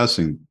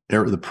discussing,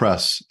 the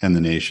press and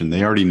the nation,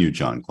 they already knew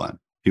John Glenn.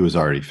 He was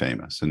already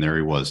famous, and there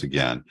he was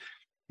again.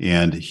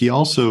 And he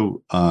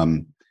also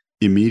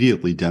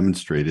immediately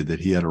demonstrated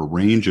that he had a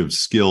range of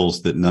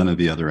skills that none of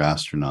the other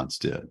astronauts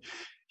did.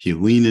 He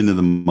leaned into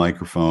the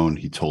microphone.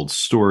 He told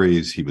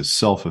stories. He was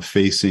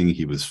self-effacing.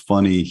 He was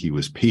funny. He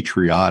was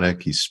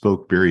patriotic. He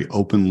spoke very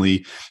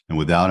openly and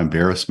without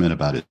embarrassment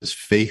about his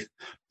faith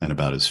and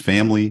about his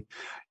family.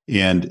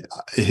 And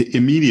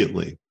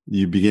immediately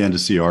you began to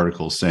see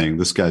articles saying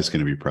this guy's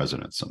going to be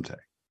president someday.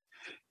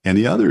 And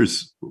the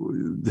others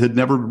had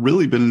never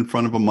really been in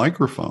front of a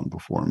microphone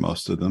before,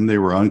 most of them. They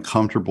were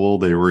uncomfortable.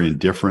 They were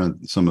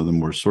indifferent. Some of them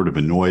were sort of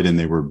annoyed, and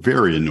they were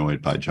very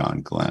annoyed by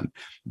John Glenn.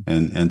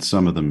 And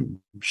some of them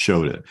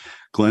showed it.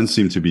 Glenn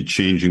seemed to be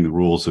changing the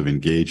rules of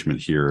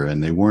engagement here,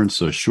 and they weren't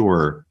so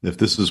sure if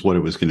this is what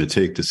it was going to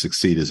take to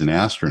succeed as an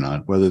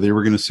astronaut, whether they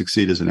were going to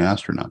succeed as an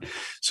astronaut.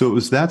 So it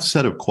was that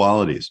set of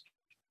qualities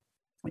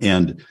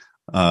and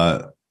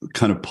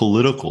kind of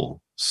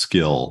political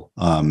skill,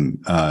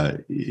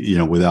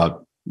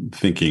 without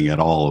thinking at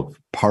all of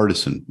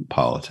partisan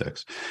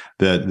politics,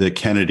 that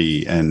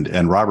Kennedy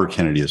and Robert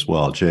Kennedy as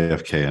well,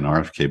 JFK and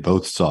RFK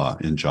both saw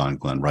in John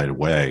Glenn right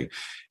away.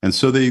 And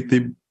so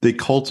they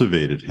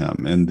cultivated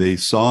him, and they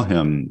saw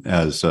him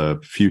as a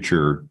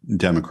future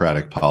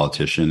Democratic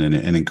politician and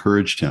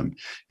encouraged him,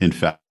 in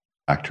fact,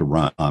 to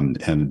run.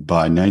 And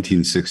by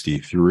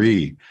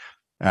 1963,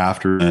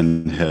 after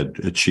Glenn had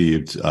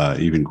achieved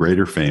even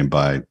greater fame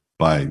by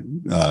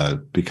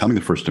becoming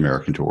the first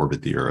American to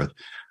orbit the Earth,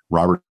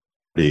 Robert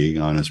Kennedy,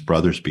 on his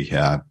brother's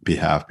behalf,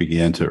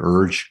 began to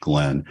urge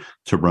Glenn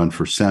to run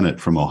for Senate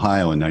from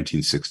Ohio in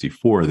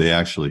 1964. They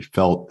actually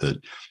felt that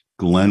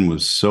Glenn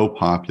was so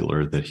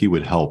popular that he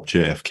would help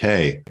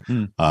JFK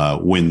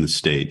win the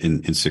state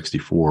in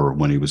 64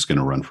 when he was going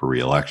to run for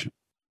re-election.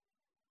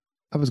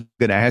 I was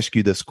going to ask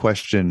you this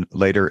question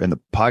later in the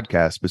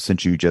podcast, but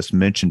since you just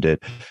mentioned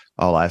it,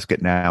 I'll ask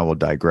it now. We'll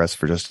digress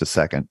for just a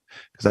second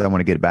because I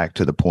want to get back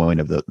to the point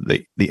of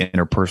the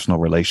interpersonal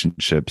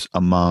relationships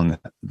among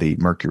the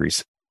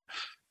Mercuries.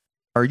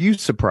 Are you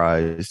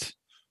surprised,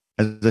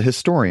 as a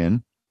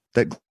historian,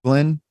 that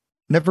Glenn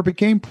never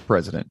became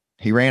president?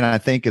 He ran, I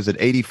think, is it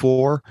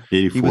 84?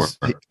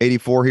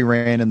 84. He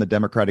ran in the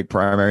Democratic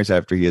primaries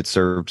after he had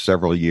served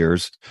several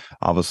years,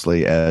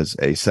 obviously, as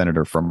a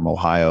senator from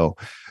Ohio.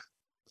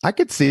 I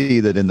could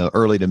see that in the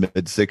early to mid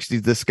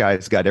 60s, this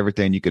guy's got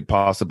everything you could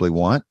possibly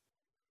want.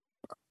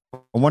 I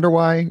wonder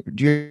why.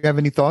 Do you have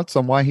any thoughts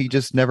on why he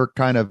just never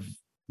kind of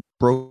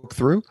broke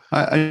through?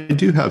 I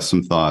do have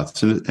some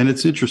thoughts. And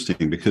it's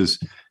interesting because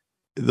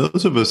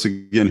those of us,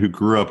 again, who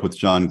grew up with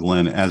John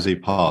Glenn as a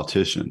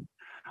politician,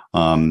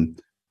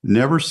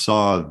 never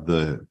saw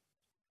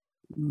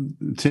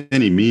to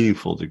any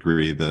meaningful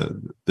degree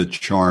the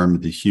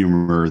charm, the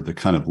humor, the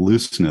kind of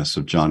looseness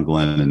of John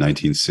Glenn in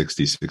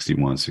 1960,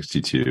 61,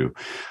 62.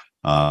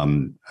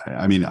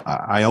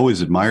 I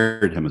always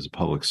admired him as a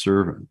public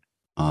servant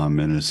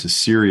and as a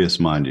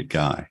serious-minded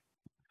guy.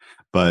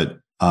 But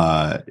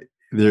the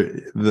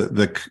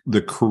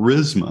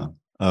charisma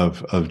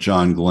of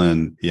John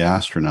Glenn, the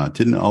astronaut,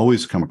 didn't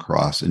always come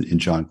across in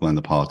John Glenn,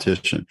 the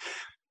politician.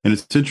 And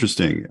it's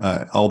interesting,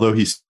 although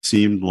he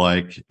seemed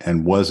like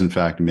and was, in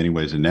fact, in many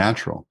ways a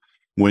natural,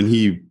 when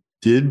he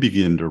did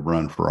begin to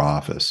run for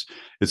office,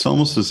 it's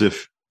almost as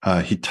if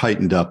he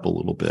tightened up a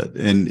little bit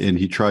and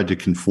he tried to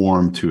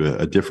conform to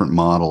a different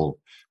model,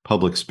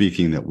 public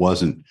speaking, that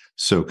wasn't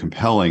so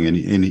compelling.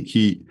 And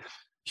he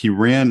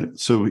ran.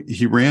 So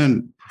he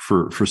ran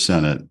for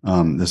Senate,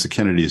 as the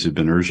Kennedys had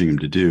been urging him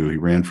to do. He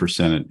ran for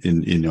Senate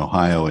in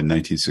Ohio in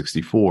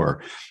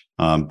 1964.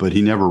 But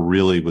he never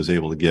really was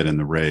able to get in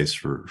the race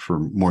for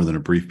more than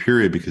a brief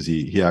period because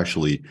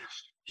he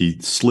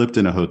slipped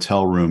in a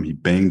hotel room. He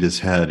banged his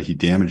head. He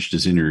damaged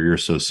his inner ear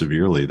so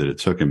severely that it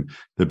took him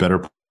the better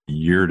part of a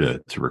year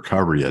to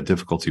recover. He had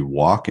difficulty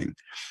walking.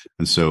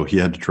 And so he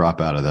had to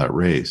drop out of that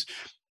race.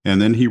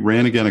 And then he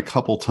ran again a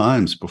couple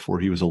times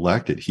before he was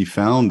elected. He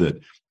found that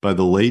by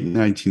the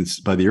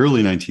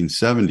early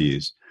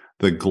 1970s,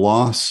 the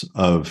gloss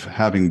of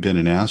having been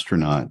an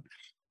astronaut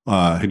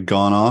had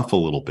gone off a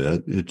little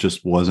bit. It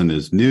just wasn't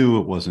as new.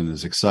 It wasn't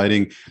as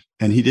exciting.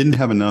 And he didn't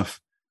have enough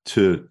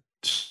to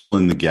fill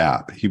in the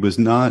gap. He was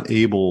not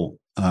able,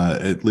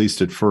 at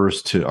least at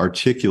first, to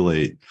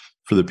articulate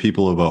for the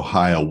people of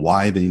Ohio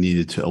why they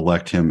needed to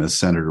elect him as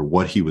senator,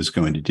 what he was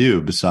going to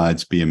do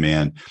besides be a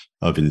man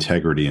of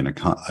integrity and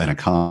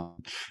a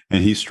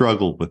and he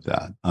struggled with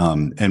that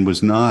and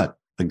was not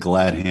a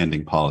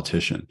glad-handing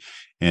politician.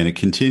 And it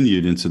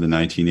continued into the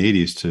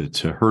 1980s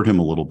to hurt him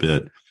a little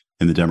bit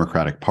in the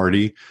Democratic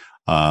Party.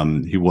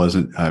 He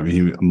wasn't,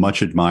 he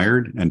much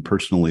admired and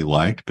personally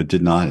liked, but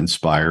did not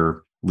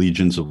inspire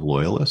legions of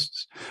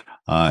loyalists.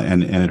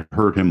 And it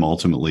hurt him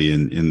ultimately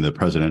in the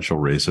presidential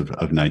race of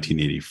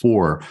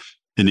 1984.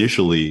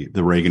 Initially,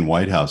 the Reagan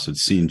White House had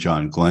seen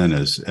John Glenn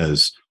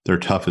as their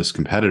toughest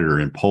competitor,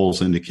 and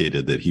polls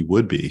indicated that he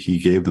would be. He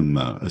gave them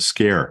a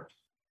scare.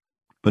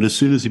 But as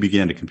soon as he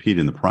began to compete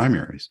in the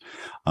primaries,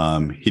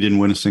 he didn't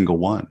win a single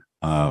one.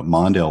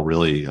 Mondale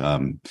really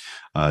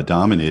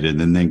dominated,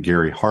 and then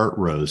Gary Hart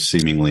rose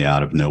seemingly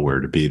out of nowhere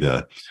to be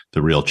the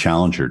real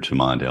challenger to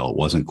Mondale. It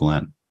wasn't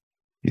Glenn.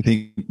 You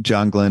think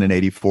John Glenn in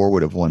 84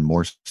 would have won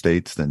more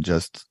states than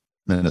just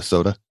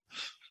Minnesota?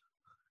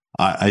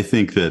 I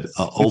think that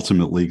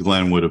ultimately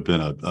Glenn would have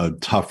been a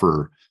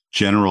tougher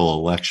general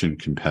election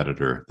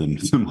competitor than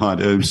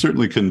Montana. It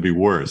certainly couldn't be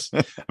worse.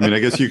 I mean, I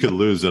guess you could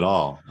lose it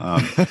all.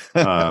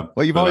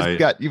 Well, you've always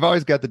got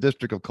the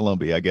District of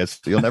Columbia. I guess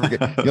you'll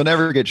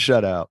never get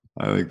shut out.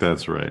 I think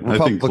that's right. I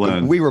think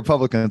we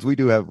Republicans, we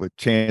do have a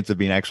chance of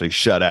being actually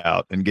shut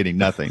out and getting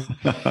nothing.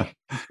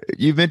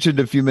 You mentioned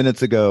a few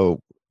minutes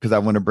ago, because I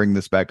want to bring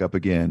this back up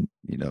again,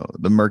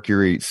 the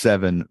Mercury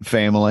 7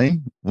 family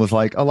was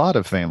like a lot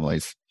of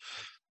families.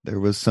 There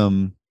was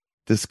some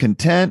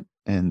discontent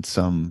and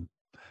some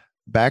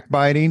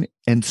backbiting,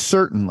 and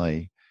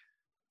certainly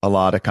a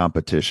lot of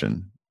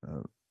competition.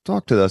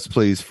 Talk to us,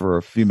 please, for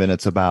a few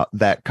minutes about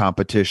that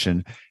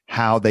competition,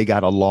 how they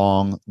got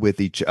along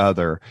with each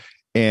other,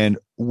 and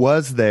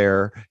was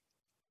there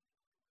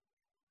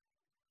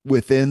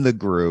within the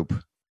group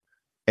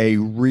a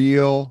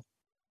real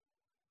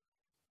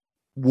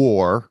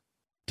war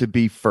to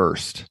be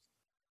first?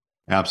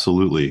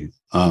 Absolutely.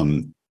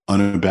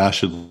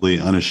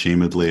 Unabashedly,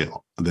 unashamedly,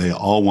 they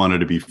all wanted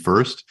to be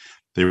first.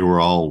 They were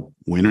all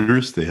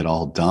winners. They had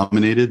all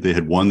dominated. They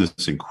had won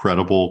this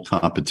incredible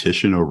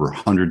competition over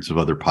hundreds of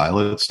other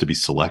pilots to be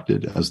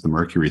selected as the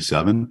Mercury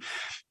 7.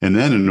 And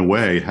then, in a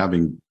way,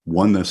 having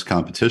won this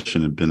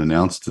competition and been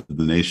announced to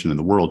the nation and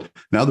the world,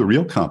 now the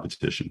real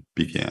competition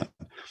began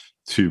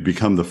to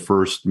become the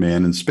first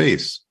man in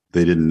space.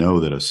 They didn't know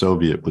that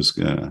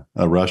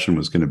a Russian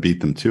was going to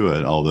beat them to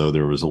it, although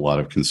there was a lot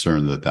of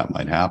concern that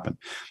might happen.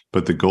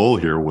 But the goal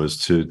here was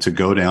to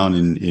go down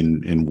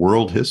in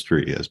world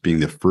history as being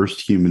the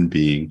first human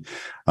being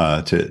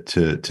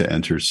to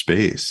enter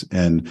space.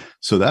 And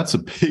so that's a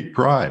big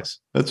prize.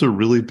 That's a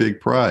really big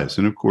prize.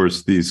 And of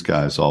course, these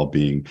guys all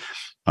being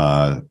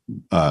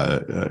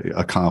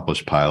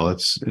accomplished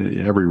pilots,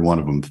 every one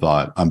of them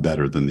thought, I'm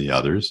better than the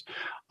others.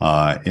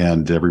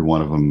 And every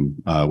one of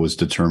them was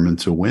determined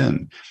to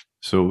win.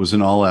 So it was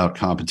an all-out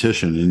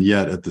competition. And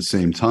yet, at the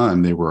same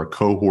time, they were a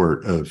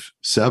cohort of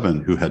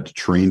 7 who had to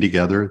train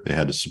together. They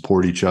had to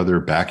support each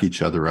other, back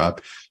each other up.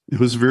 It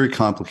was a very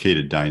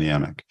complicated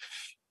dynamic.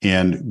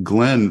 And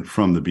Glenn,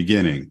 from the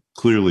beginning,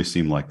 clearly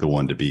seemed like the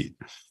one to beat.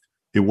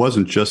 It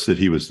wasn't just that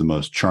he was the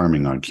most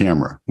charming on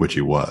camera, which he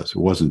was. It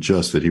wasn't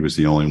just that he was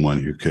the only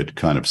one who could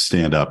kind of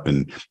stand up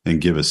and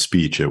give a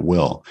speech at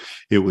will.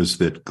 It was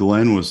that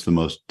Glenn was the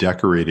most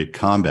decorated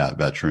combat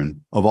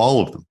veteran of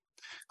all of them.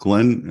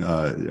 Glenn,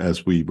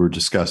 as we were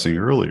discussing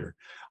earlier,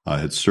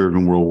 had served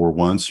in World War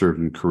I, served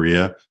in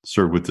Korea,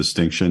 served with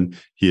distinction.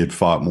 He had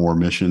fought more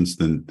missions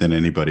than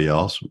anybody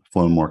else,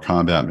 flown more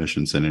combat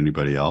missions than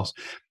anybody else.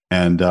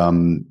 And,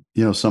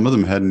 some of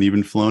them hadn't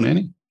even flown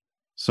any.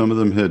 Some of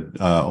them had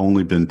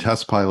only been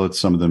test pilots.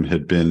 Some of them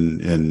had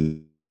been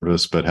in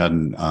service but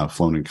hadn't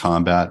flown in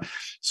combat.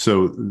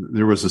 So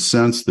there was a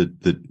sense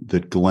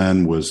that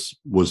Glenn was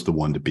the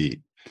one to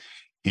beat.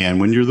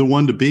 And when you're the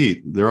one to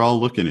beat, they're all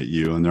looking at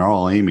you and they're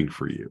all aiming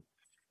for you.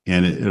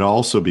 And it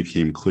also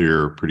became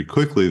clear pretty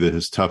quickly that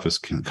his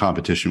toughest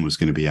competition was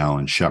going to be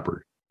Alan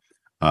Shepard,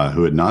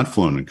 who had not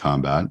flown in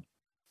combat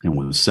and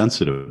was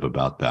sensitive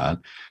about that.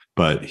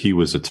 But he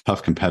was a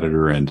tough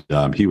competitor, and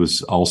he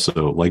was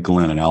also, like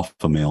Glenn, an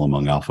alpha male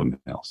among alpha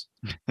males.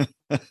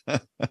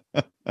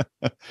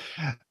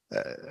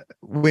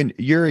 When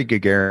Yuri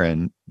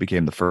Gagarin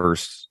became the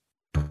first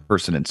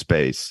person in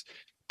space,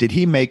 did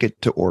he make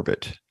it to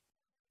orbit?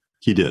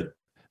 He did.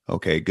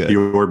 Okay, good. He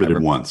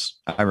orbited once.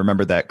 I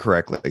remember that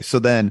correctly. So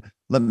then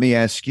let me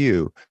ask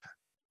you,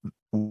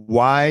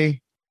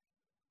 why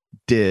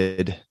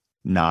did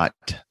not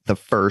the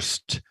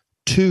first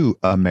 2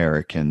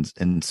 Americans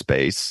in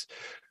space,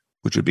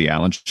 which would be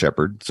Alan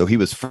Shepard, so he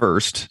was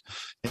first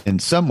in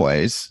some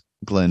ways,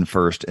 Glenn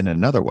first in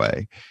another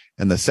way,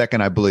 and the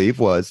second, I believe,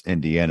 was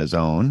Indiana's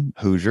own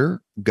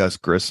Hoosier, Gus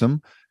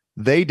Grissom.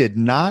 They did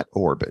not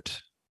orbit.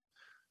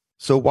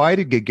 So why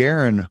did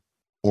Gagarin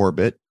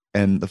orbit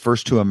and the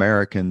first 2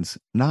 Americans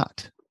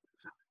not?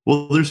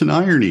 Well, there's an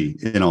irony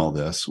in all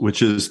this,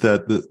 which is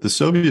that the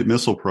Soviet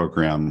missile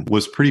program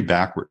was pretty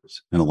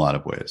backwards in a lot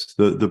of ways.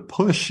 The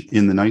push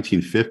in the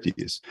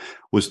 1950s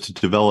was to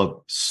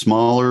develop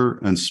smaller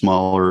and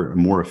smaller,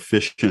 more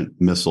efficient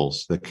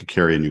missiles that could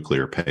carry a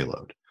nuclear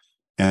payload.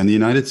 And the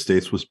United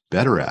States was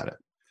better at it.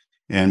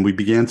 And we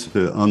began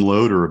to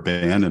unload or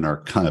abandon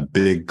our kind of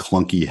big,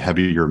 clunky,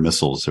 heavier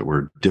missiles that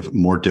were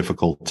more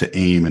difficult to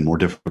aim and more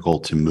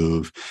difficult to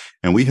move.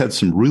 And we had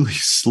some really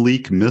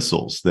sleek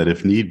missiles that,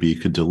 if need be,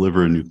 could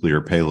deliver a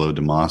nuclear payload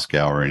to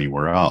Moscow or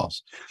anywhere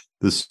else.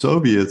 The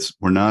Soviets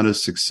were not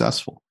as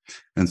successful.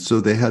 And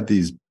so they had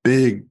these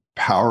big,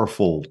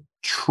 powerful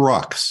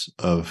trucks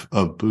of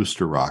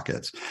booster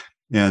rockets.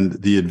 And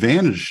the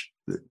advantage,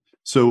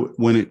 so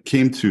when it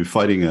came to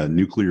fighting a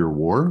nuclear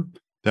war,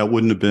 that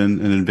wouldn't have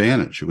been an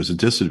advantage. It was a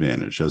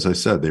disadvantage. As I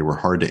said, they were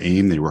hard to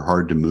aim. They were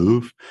hard to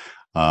move.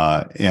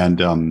 And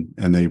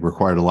they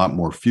required a lot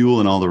more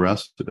fuel and all the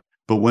rest of it.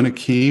 But when it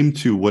came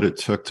to what it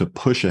took to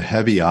push a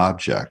heavy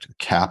object, a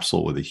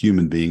capsule with a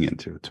human being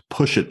into it, to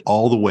push it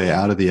all the way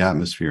out of the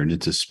atmosphere and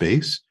into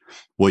space,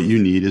 what you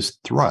need is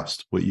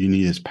thrust. What you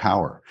need is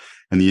power.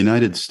 And the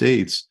United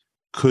States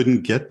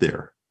couldn't get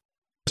there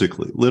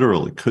physically,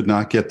 literally could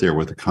not get there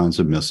with the kinds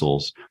of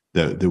missiles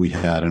that we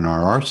had in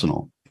our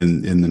arsenal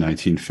in the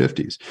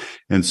 1950s.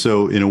 And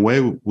so in a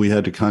way, we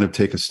had to kind of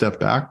take a step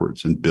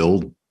backwards and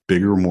build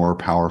bigger, more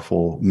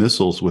powerful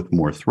missiles with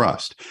more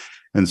thrust.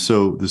 And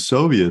so the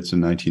Soviets in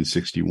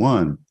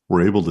 1961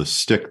 were able to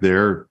stick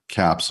their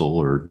capsule,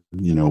 or,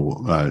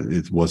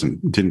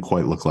 didn't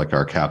quite look like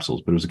our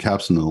capsules, but it was a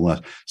capsule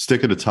nonetheless,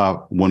 stick it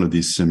atop one of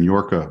these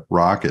Semyorka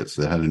rockets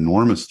that had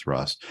enormous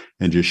thrust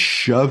and just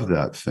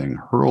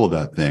hurl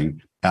that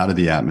thing out of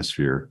the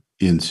atmosphere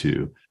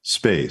into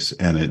space.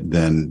 And it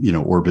then,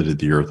 orbited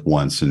the Earth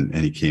once and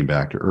he came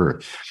back to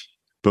Earth.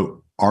 But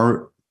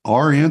our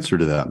answer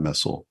to that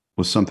missile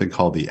was something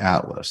called the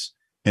Atlas,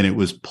 and it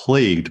was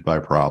plagued by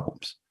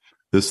problems.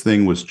 This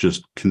thing was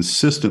just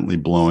consistently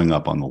blowing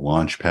up on the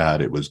launch pad.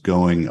 It was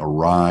going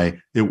awry.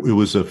 It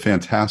was a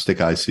fantastic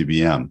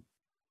ICBM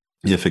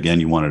if, again,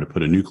 you wanted to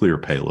put a nuclear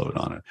payload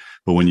on it.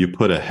 But when you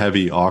put a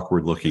heavy,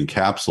 awkward-looking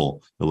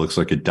capsule that looks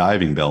like a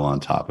diving bell on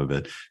top of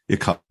it, it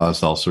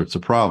caused all sorts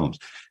of problems.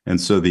 And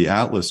so the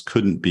Atlas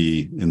couldn't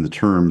be, in the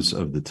terms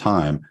of the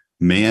time,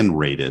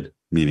 man-rated,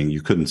 meaning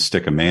you couldn't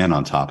stick a man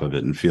on top of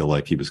it and feel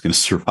like he was going to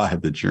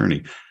survive the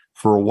journey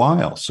for a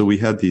while. So we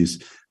had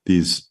these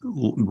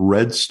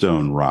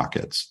Redstone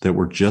rockets that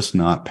were just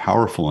not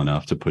powerful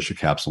enough to push a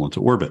capsule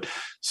into orbit.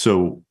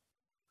 So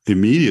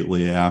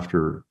immediately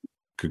after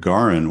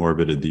Gagarin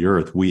orbited the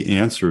Earth, we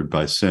answered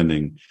by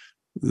sending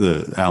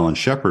the Alan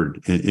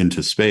Shepard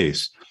into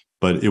space,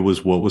 but it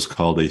was what was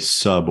called a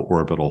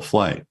suborbital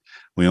flight.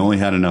 We only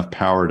had enough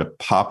power to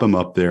pop him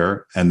up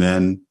there, and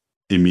then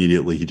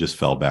immediately he just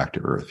fell back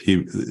to Earth.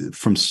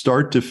 From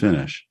start to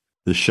finish,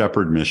 the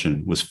Shepard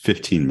mission was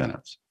 15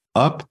 minutes.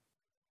 Up,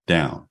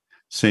 down.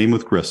 Same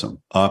with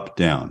Grissom. Up,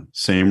 down.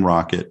 Same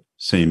rocket,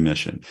 same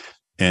mission.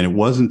 And it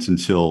wasn't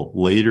until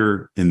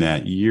later in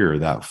that year,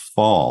 that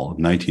fall of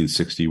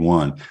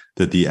 1961,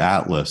 that the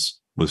Atlas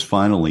was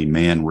finally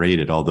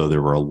man-rated, although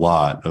there were a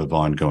lot of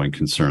ongoing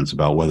concerns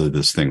about whether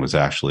this thing was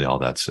actually all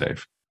that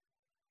safe.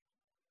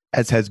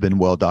 As has been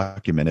well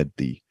documented,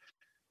 the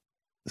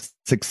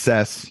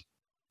success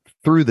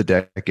through the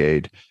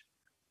decade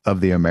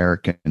of the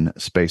American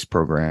space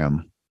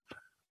program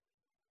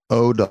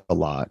owed a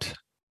lot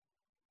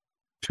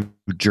to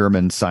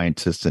German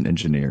scientists and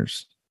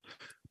engineers,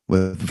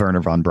 with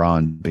Wernher von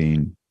Braun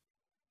being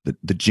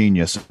the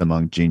genius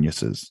among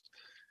geniuses.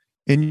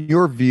 In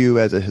your view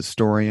as a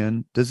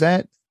historian, does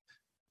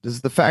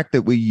the fact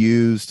that we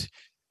used,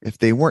 if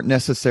they weren't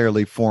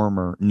necessarily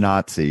former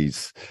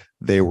Nazis,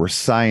 they were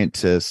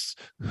scientists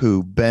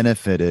who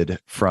benefited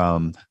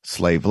from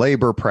slave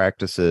labor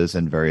practices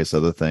and various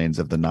other things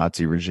of the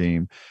Nazi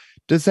regime,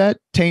 does that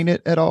taint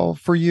it at all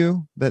for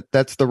you, that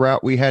that's the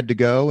route we had to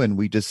go and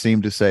we just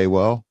seem to say,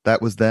 well,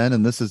 that was then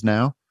and this is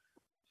now?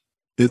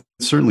 It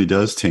certainly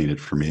does taint it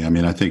for me. I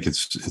mean, I think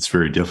it's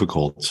very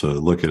difficult to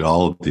look at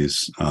all of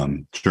these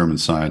German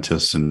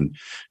scientists and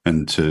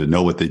to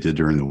know what they did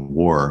during the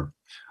war,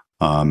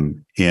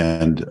 and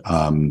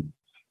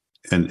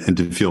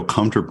to feel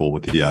comfortable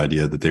with the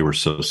idea that they were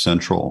so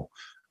central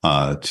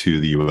to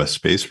the U.S.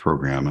 space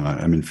program.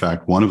 In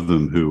fact, one of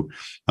them, who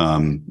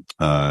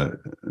I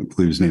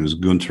believe his name was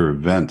Gunther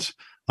Wendt,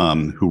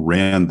 who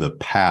ran the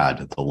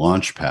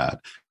launch pad.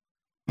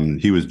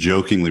 He was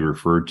jokingly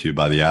referred to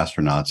by the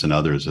astronauts and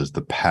others as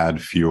the Pad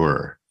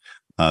Führer.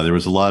 There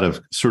was a lot of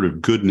sort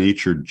of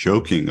good-natured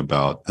joking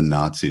about the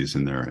Nazis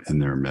in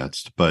their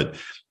midst, but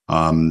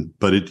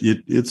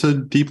it's a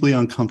deeply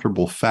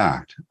uncomfortable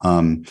fact.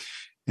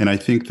 And I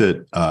think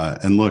that,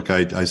 and look,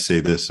 I say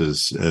this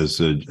as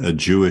a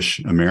Jewish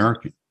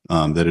American,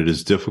 that it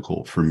is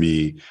difficult for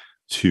me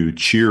to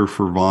cheer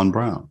for von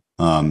Braun.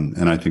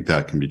 And I think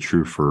that can be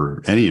true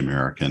for any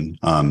American.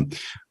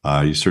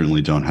 You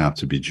certainly don't have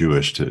to be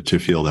Jewish to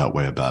feel that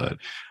way about it.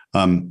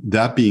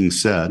 That being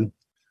said,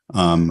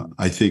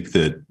 I think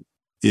that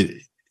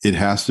it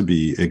has to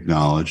be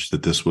acknowledged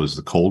that this was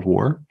the Cold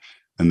War,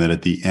 and that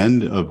at the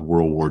end of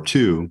World War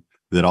II,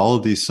 that all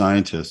of these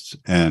scientists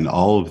and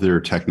all of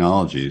their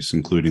technologies,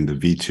 including the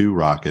V-2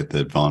 rocket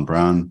that von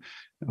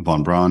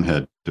Braun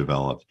had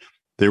developed,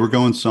 they were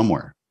going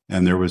somewhere.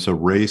 And there was a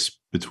race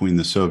between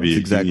the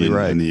Soviet Union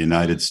and the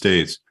United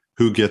States,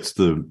 who gets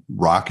the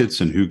rockets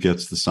and who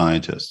gets the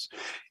scientists.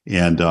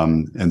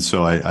 And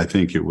so I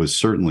think it was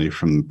certainly,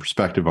 from the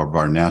perspective of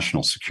our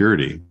national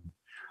security,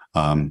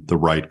 the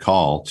right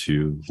call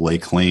to lay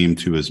claim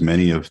to as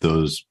many of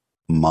those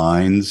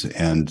minds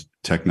and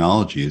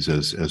technologies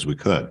as we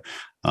could.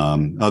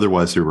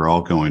 Otherwise, they were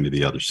all going to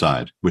the other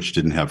side, which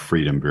didn't have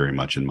freedom very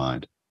much in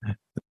mind.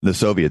 The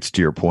Soviets,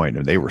 to your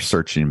point, they were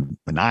searching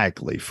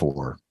maniacally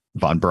for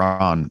von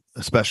Braun,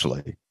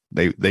 especially.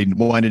 They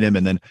wanted him,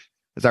 and then,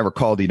 as I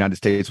recall, the United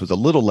States was a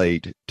little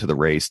late to the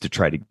race to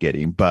try to get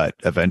him, but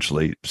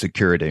eventually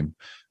secured him.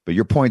 But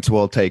your point's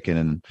well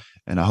taken,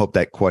 and I hope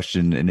that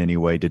question in any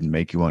way didn't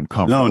make you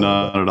uncomfortable.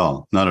 No, not at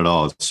all. Not at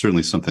all. It's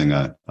certainly something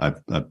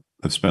I've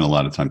spent a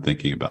lot of time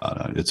thinking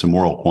about. It's a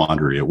moral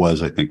quandary. It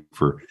was, I think,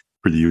 for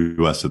the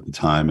U.S. at the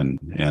time,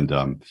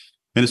 and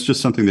it's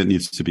just something that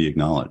needs to be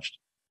acknowledged.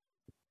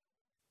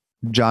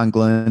 John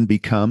Glenn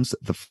becomes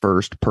the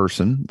first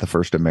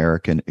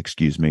American,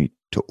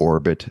 to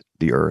orbit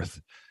the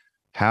Earth.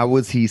 How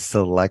was he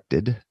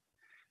selected?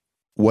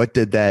 What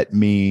did that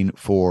mean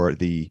for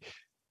the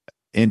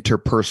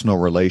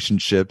interpersonal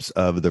relationships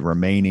of the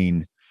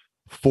remaining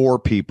 4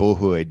 people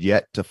who had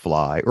yet to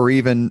fly, or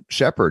even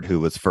Shepard, who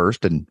was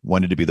first and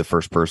wanted to be the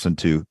first person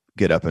to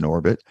get up in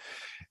orbit?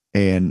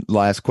 And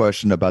last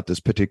question about this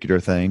particular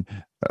thing.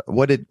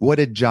 What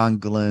did John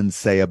Glenn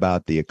say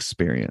about the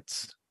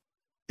experience?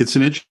 It's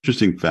an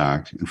interesting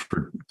fact. And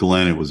for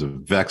Glenn, it was a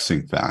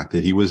vexing fact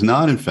that he was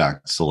not, in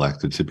fact,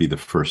 selected to be the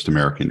first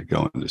American to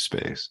go into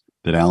space,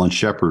 that Alan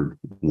Shepard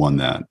won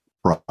that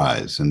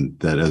prize, and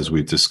that, as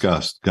we've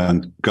discussed,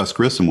 Gus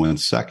Grissom went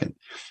second.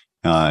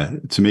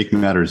 To make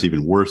matters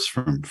even worse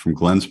from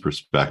Glenn's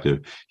perspective,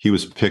 he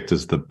was picked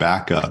as the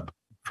backup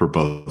for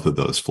both of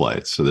those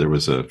flights. So there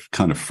was a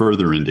kind of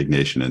further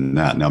indignation in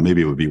that. Now,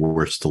 maybe it would be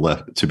worse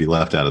to be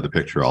left out of the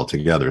picture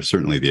altogether.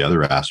 Certainly the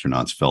other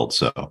astronauts felt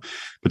so.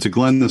 But to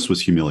Glenn, this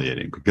was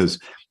humiliating because,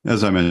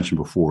 as I mentioned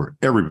before,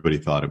 everybody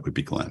thought it would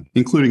be Glenn,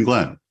 including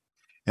Glenn.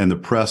 And the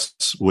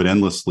press would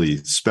endlessly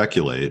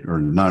speculate, or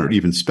not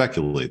even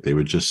speculate. They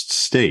would just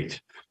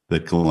state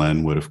that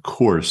Glenn would, of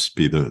course,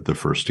 be the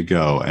first to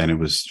go. And it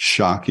was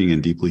shocking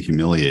and deeply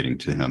humiliating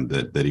to him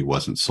that he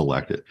wasn't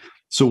selected.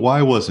 So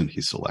why wasn't he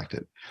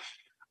selected?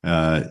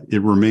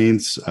 It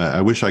remains,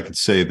 I wish I could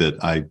say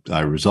that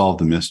I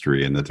resolved the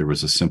mystery and that there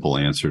was a simple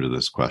answer to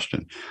this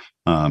question.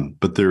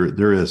 But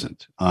there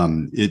isn't.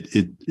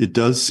 It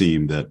does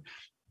seem that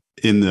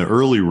in the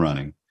early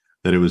running,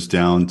 that it was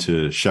down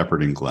to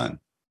Shepard and Glenn,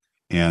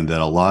 and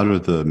that a lot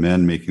of the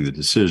men making the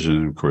decision,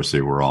 and of course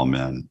they were all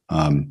men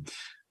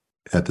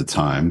at the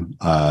time,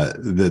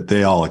 that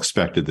they all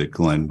expected that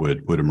Glenn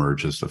would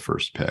emerge as the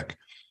first pick.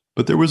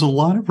 But there was a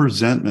lot of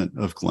resentment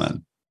of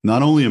Glenn,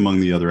 not only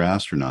among the other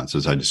astronauts,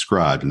 as I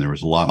described, and there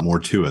was a lot more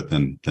to it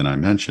than I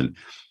mentioned,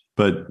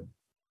 but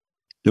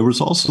there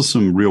was also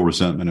some real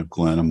resentment of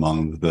Glenn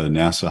among the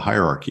NASA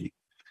hierarchy,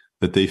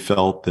 that they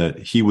felt that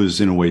he was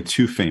in a way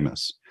too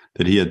famous,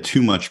 that he had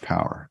too much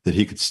power, that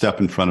he could step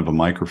in front of a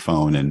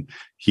microphone and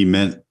he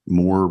meant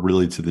more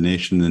really to the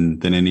nation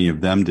than any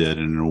of them did.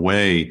 And in a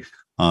way,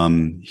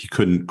 he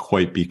couldn't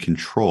quite be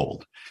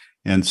controlled.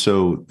 And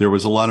so there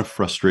was a lot of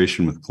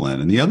frustration with Glenn.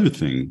 And the other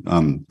thing,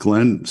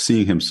 Glenn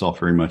seeing himself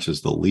very much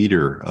as the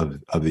leader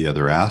of the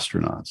other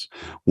astronauts,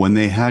 when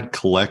they had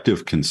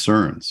collective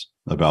concerns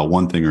about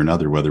one thing or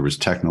another, whether it was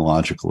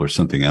technological or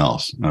something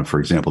else. For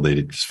example,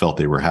 they just felt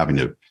they were having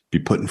to be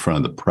put in front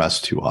of the press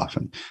too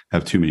often,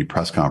 have too many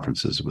press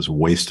conferences. It was a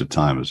waste of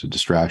time. It was a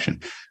distraction.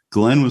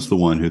 Glenn was the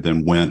one who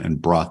then went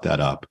and brought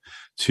that up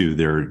to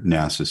their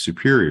NASA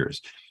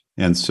superiors.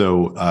 And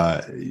so,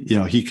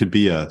 he could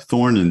be a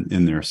thorn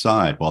in their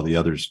side while the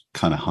others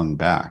kind of hung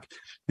back.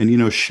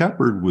 And,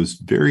 Shepard was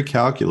very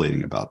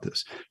calculating about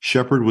this.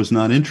 Shepard was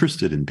not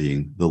interested in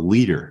being the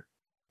leader.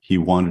 He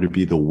wanted to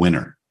be the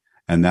winner.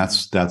 And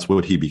that's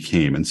what he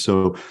became. And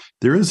so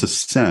there is a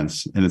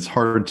sense, and it's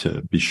hard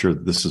to be sure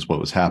that this is what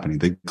was happening,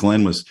 that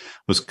Glenn was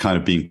kind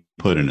of being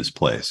put in his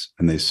place.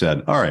 And they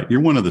said, all right,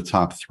 you're one of the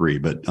top 3,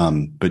 but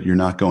you're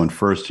not going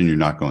first and you're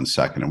not going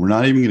second. And we're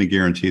not even going to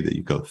guarantee that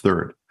you go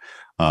third.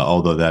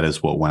 Although that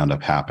is what wound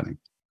up happening.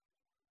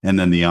 And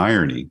then the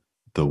irony,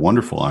 the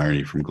wonderful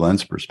irony from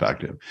Glenn's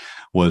perspective,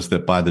 was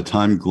that by the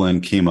time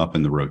Glenn came up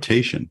in the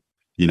rotation,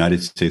 the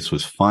United States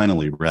was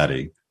finally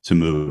ready to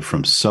move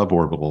from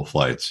suborbital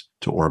flights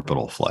to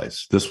orbital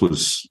flights. This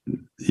was,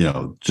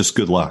 just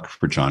good luck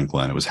for John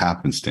Glenn. It was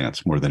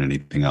happenstance more than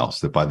anything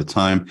else, that by the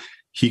time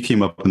he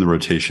came up in the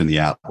rotation, the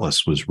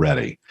Atlas was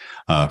ready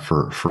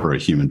for a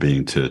human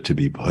being to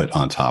be put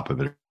on top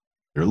of it,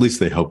 or at least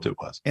they hoped it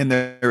was. And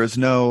there is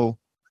no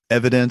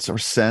evidence or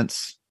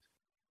sense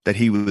that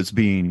he was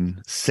being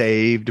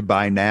saved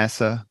by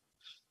NASA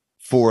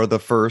for the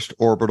first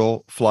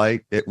orbital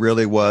flight. It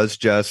really was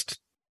just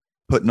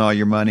putting all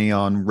your money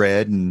on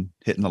red and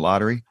hitting the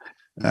lottery.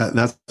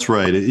 That's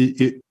right.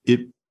 It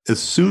as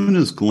soon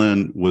as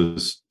Glenn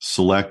was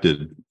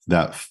selected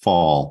that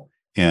fall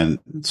and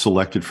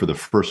selected for the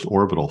first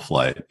orbital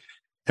flight,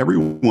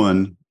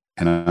 everyone,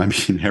 and I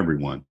mean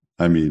everyone,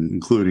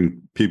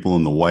 including people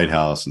in the White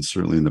House and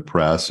certainly in the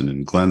press and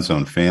in Glenn's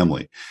own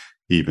family,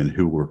 even,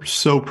 who were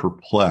so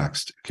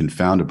perplexed,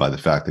 confounded by the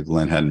fact that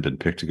Glenn hadn't been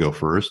picked to go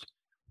first.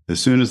 As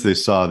soon as they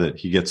saw that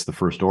he gets the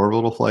first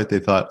orbital flight, they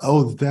thought,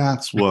 oh,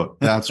 that's what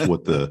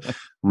the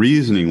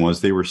reasoning was.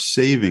 They were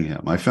saving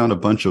him. I found a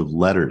bunch of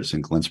letters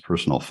in Glenn's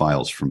personal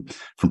files from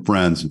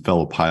friends and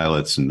fellow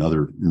pilots and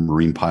other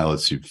Marine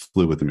pilots who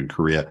flew with him in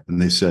Korea. And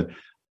they said,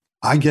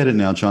 I get it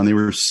now, John. They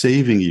were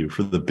saving you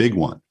for the big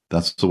one.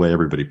 That's the way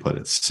everybody put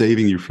it,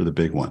 saving you for the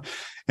big one.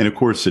 And of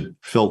course, it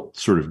felt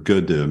sort of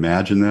good to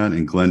imagine that.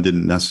 And Glenn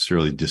didn't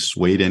necessarily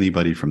dissuade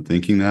anybody from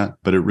thinking that,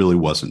 but it really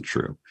wasn't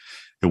true.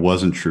 It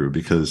wasn't true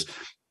because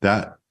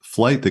that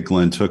flight that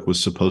Glenn took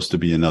was supposed to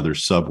be another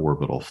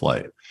suborbital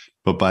flight.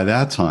 But by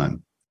that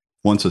time,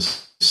 once a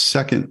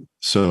second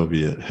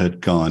Soviet had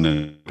gone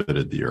and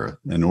orbited the Earth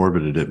and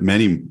orbited it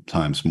many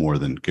times more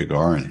than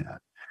Gagarin had,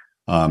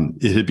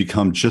 it had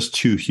become just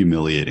too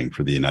humiliating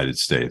for the United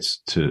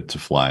States to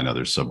fly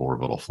another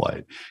suborbital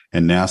flight.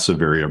 And NASA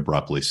very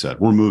abruptly said,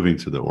 we're moving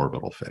to the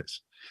orbital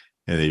phase.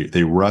 And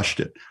they rushed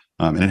it.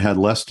 And it had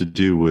less to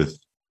do with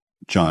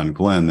John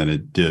Glenn than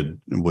it did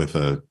with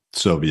a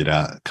Soviet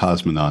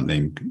cosmonaut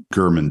named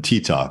German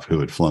Titov, who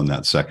had flown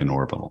that second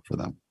orbital for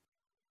them.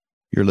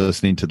 You're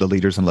listening to the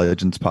Leaders and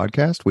Legends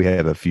podcast. We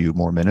have a few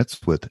more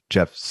minutes with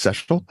Jeff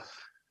Sechtel.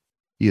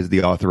 He is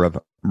the author of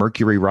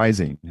Mercury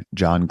Rising,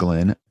 John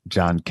Glenn,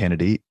 John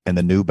Kennedy, and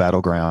the New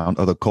Battleground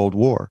of the Cold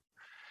War.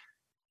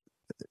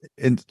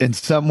 In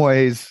some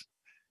ways,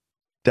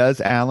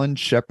 does Alan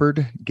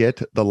Shepard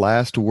get the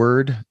last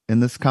word in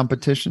this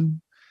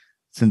competition,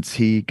 since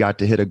he got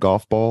to hit a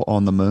golf ball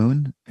on the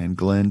moon and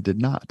Glenn did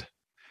not?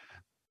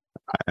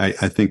 I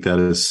think that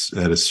is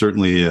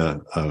certainly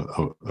a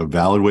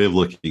valid way of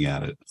looking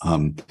at it.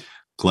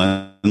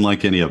 Glenn,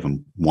 like any of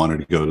them, wanted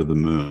to go to the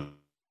moon.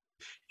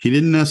 He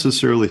didn't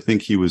necessarily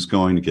think he was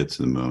going to get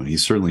to the moon. He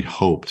certainly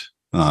hoped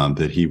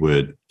that he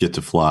would get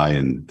to fly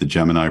in the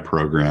Gemini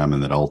program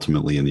and that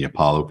ultimately in the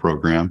Apollo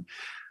program.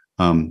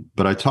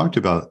 But I talked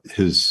about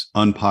his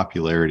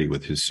unpopularity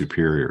with his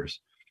superiors.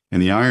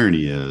 And the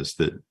irony is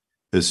that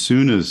as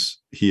soon as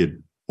he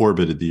had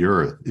orbited the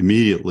Earth,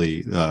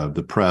 immediately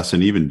the press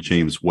and even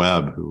James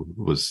Webb, who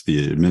was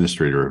the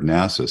administrator of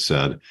NASA,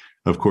 said,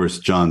 of course,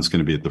 John's going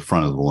to be at the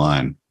front of the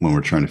line when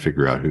we're trying to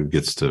figure out who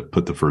gets to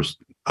put the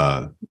first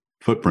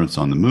footprints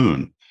on the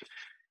moon.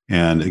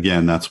 And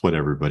again, that's what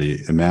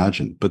everybody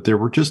imagined. But there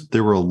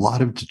were a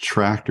lot of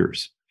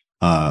detractors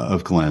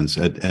of Glenn's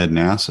at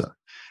NASA.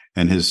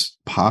 And his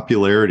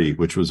popularity,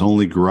 which was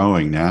only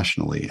growing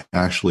nationally,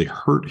 actually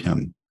hurt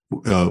him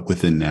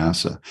within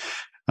NASA.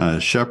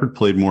 Shepard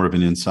played more of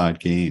an inside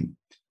game,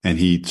 and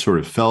he sort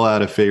of fell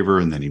out of favor,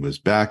 and then he was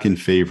back in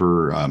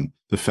favor.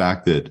 The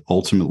fact that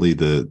ultimately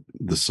the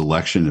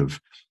selection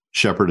of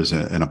Shepard as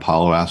an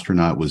Apollo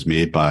astronaut was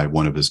made by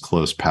one of his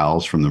close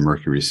pals from the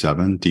Mercury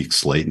 7, Deke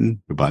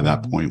Slayton, who by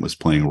that point was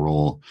playing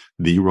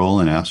the role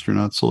in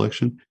astronaut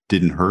selection,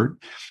 didn't hurt.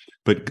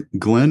 But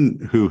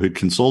Glenn, who had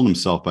consoled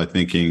himself by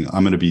thinking,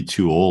 I'm going to be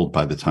too old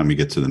by the time we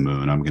get to the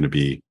moon. I'm going to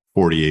be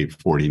 48,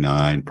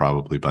 49,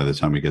 probably by the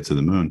time we get to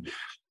the moon.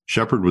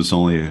 Shepard was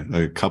only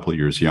a couple of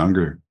years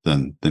younger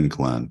than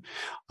Glenn.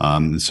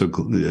 So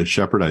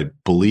Shepard, I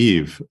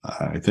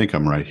think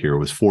I'm right here,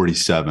 was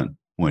 47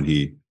 when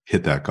he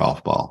hit that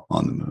golf ball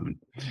on the moon.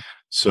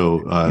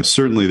 So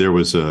certainly there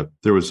was a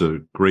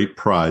great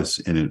prize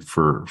in it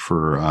for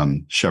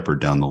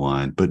Shepard down the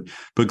line. But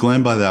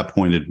Glenn by that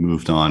point had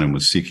moved on and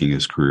was seeking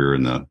his career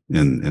in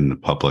the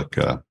public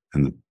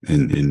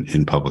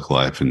in public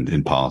life and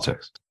in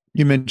politics.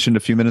 You mentioned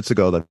a few minutes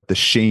ago that the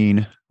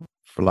sheen,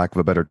 for lack of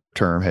a better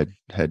term,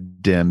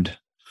 had dimmed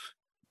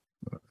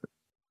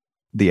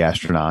the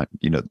astronaut.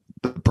 The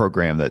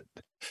program that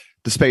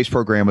the space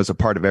program was a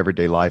part of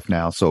everyday life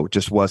now, so it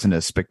just wasn't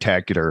as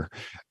spectacular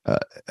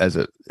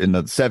in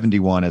the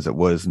 71 as it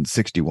was in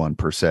 61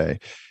 per se.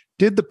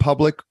 Did the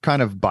public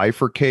kind of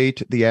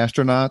bifurcate the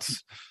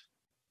astronauts?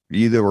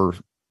 You either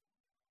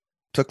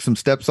took some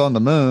steps on the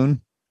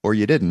moon or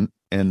you didn't,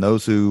 and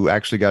those who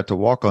actually got to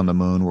walk on the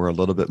moon were a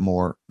little bit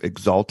more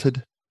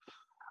exalted?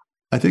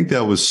 I think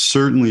that was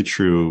certainly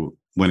true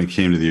when it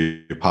came to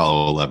the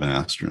Apollo 11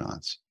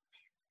 astronauts.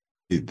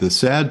 The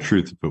sad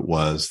truth of it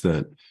was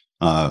that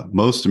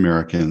most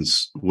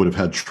Americans would have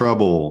had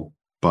trouble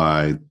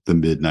by the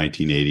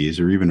mid-1980s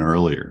or even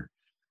earlier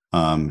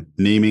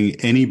naming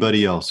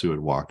anybody else who had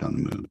walked on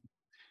the moon.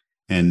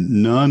 And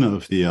none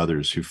of the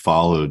others who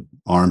followed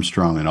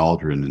Armstrong and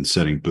Aldrin in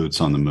setting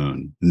boots on the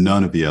moon,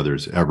 none of the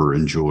others ever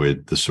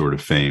enjoyed the sort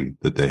of fame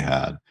that they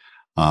had.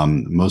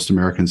 Most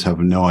Americans have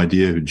no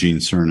idea who Gene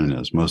Cernan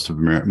is. Most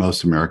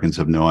Americans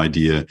have no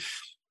idea,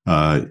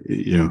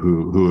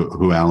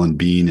 who Alan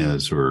Bean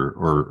is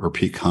or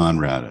Pete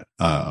Conrad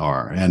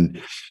are.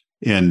 And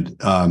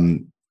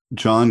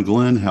John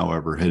Glenn,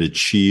 however, had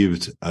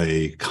achieved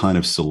a kind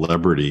of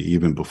celebrity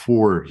even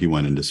before he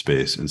went into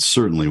space, and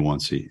certainly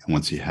once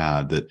he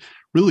had, that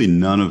really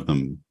none of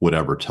them would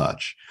ever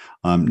touch.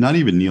 Not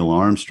even Neil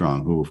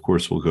Armstrong, who of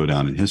course will go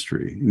down in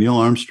history. Neil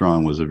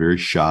Armstrong was a very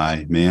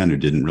shy man who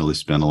didn't really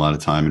spend a lot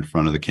of time in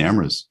front of the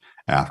cameras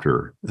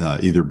after,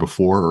 either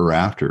before or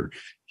after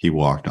he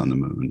walked on the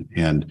moon.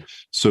 And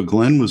so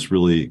Glenn was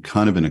really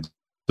kind of an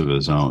of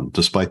his own,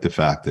 despite the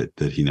fact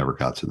that he never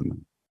got to the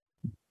moon.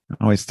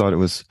 I always thought it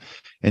was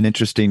an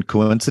interesting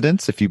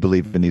coincidence, if you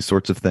believe in these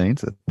sorts of things,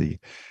 that the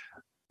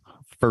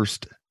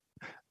first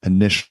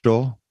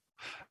initial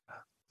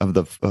of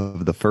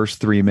the first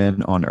three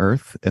men on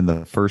Earth and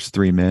the first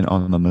three men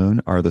on the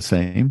moon are the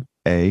same.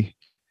 A,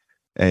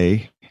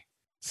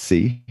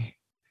 C.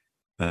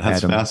 That's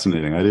Adam,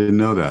 fascinating. I didn't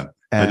know that.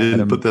 I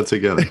didn't put that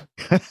together.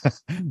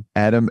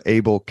 Adam,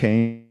 Abel,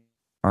 Cain,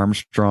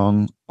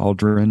 Armstrong,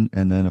 Aldrin,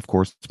 and then, of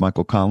course,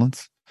 Michael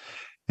Collins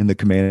in the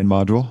command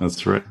module.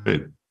 That's right.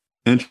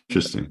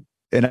 Interesting.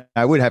 And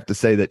I would have to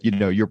say that,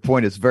 your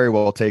point is very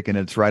well taken.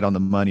 It's right on the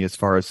money as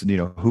far as,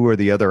 who are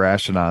the other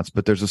astronauts.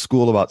 But there's a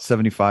school about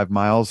 75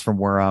 miles from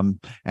where I'm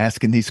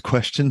asking these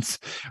questions,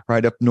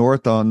 right up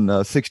north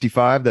on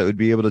 65, that would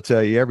be able to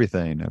tell you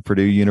everything.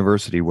 Purdue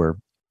University, where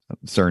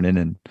Cernan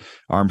and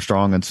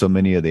Armstrong and so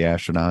many of the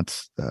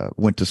astronauts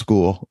went to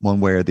school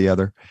one way or the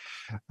other.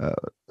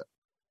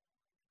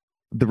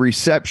 The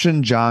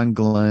reception John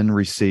Glenn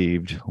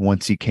received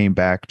once he came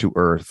back to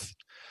Earth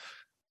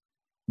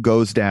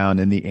goes down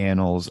in the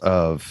annals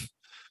of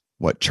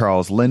what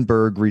Charles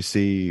Lindbergh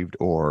received,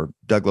 or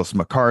Douglas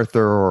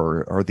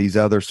MacArthur, or these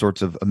other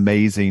sorts of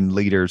amazing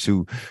leaders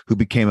who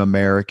became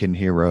American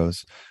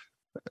heroes.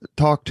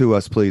 Talk to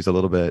us, please, a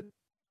little bit.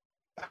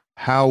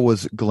 How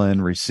was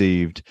Glenn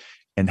received,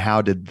 and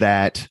how did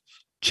that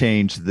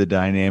change the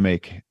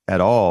dynamic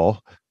at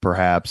all,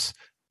 perhaps,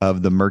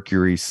 of the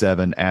Mercury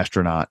 7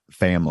 astronaut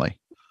family?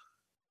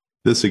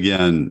 This,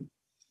 again,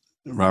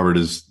 Robert,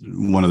 is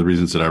one of the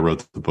reasons that I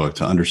wrote the book,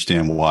 to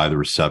understand why the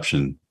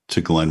reception to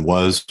Glenn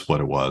was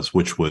what it was,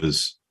 which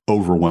was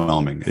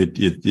overwhelming.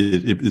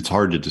 It's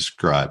hard to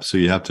describe. So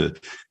you have to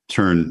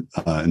turn,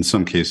 in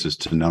some cases,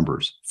 to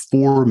numbers.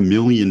 4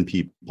 million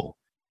people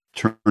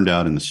turned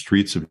out in the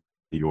streets of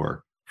New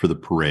York for the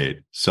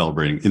parade,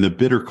 celebrating in the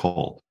bitter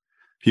cold.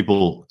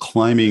 People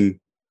climbing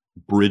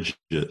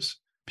bridges,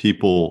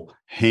 people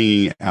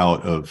hanging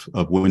out of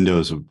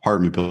windows of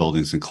apartment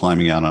buildings and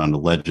climbing out onto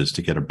ledges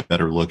to get a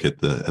better look at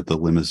the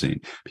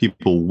limousine.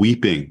 People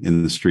weeping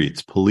in the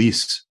streets,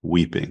 police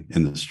weeping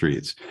in the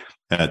streets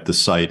at the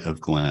sight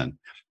of Glenn.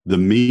 The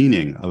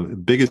meaning of the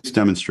biggest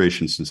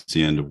demonstration since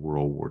the end of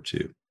World War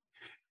II.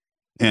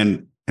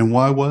 And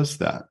why was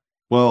that?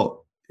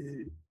 Well,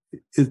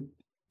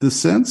 the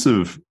sense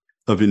of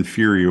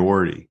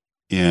inferiority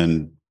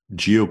and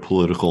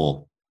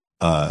geopolitical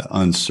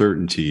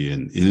uncertainty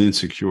and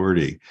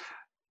insecurity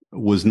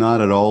was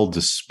not at all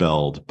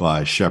dispelled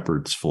by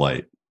Shepard's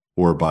flight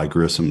or by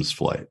Grissom's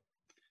flight.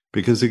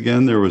 Because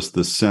again, there was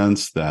the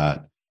sense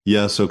that,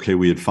 yes, okay,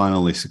 we had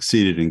finally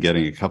succeeded in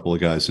getting a couple of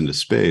guys into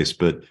space,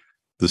 but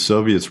the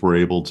Soviets were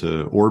able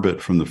to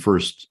orbit from the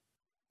first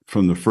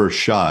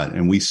shot,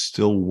 and we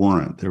still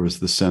weren't. There was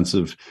the sense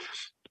of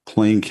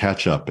playing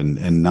catch up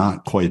and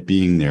not quite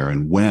being there.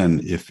 And when,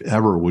 if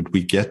ever, would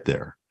we get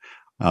there?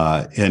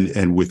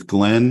 And with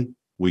Glenn,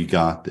 we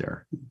got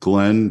there.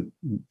 Glenn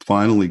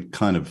finally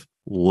kind of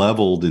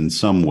leveled, in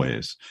some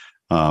ways,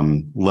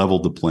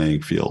 leveled the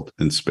playing field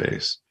in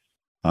space,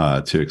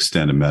 to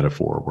extend a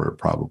metaphor where it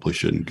probably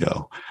shouldn't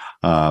go.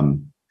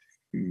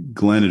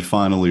 Glenn had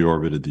finally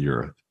orbited the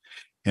Earth.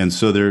 And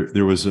so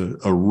there was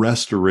a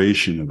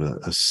restoration of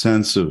a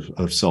sense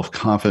of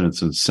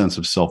self-confidence and sense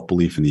of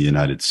self-belief in the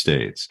United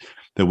States,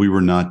 that we were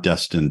not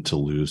destined to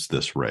lose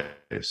this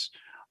race.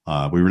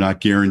 We were not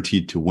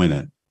guaranteed to win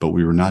it, but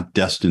we were not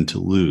destined to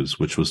lose,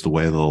 which was the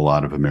way that a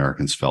lot of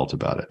Americans felt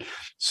about it.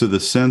 So the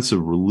sense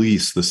of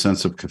release, the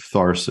sense of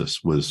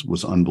catharsis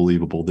was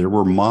unbelievable. There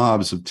were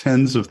mobs of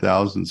tens of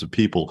thousands of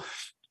people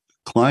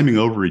climbing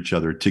over each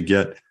other to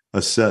get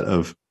a set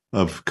of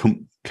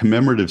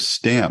commemorative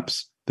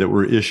stamps that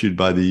were issued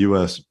by the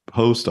U.S.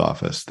 Post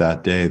Office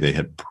that day. They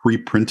had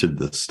pre-printed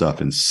this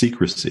stuff in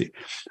secrecy,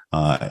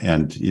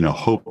 and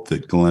hoped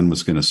that Glenn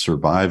was going to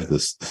survive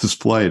this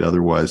flight.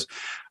 Otherwise,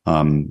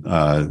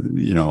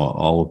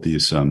 all of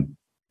these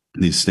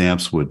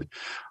stamps would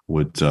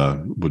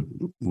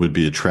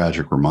be a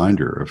tragic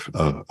reminder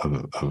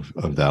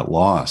of that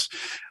loss.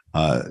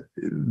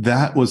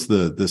 That was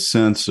the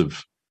sense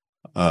of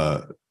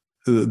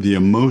the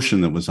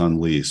emotion that was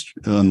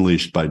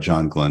unleashed by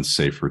John Glenn's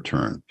safe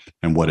return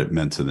and what it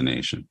meant to the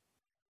nation.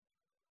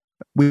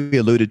 We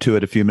alluded to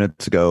it a few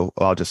minutes ago.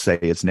 I'll just say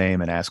his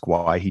name and ask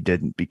why he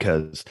didn't,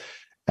 because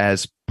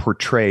as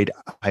portrayed,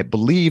 I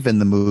believe, in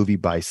the movie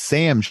by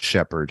Sam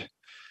Shepard,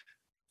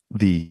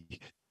 the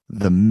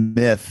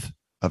myth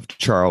of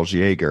Charles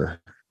Yeager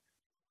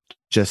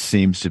just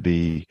seems to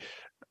be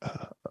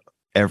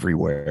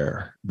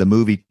everywhere. The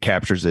movie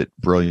captures it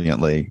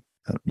brilliantly.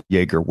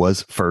 Yeager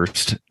was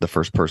the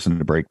first person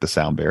to break the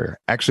sound barrier.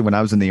 Actually, when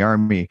I was in the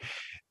Army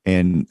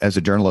and as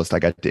a journalist, I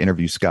got to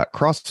interview Scott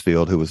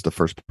Crossfield, who was the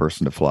first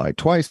person to fly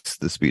twice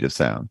the speed of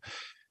sound.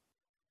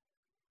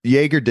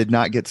 Yeager did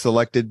not get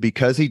selected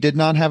because he did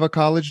not have a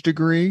college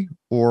degree,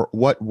 or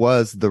what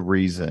was the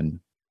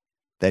reason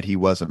that he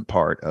wasn't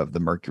part of the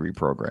Mercury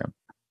program?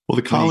 Well,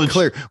 the college,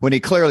 when he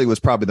clearly was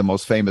probably the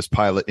most famous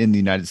pilot in the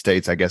United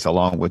States, I guess,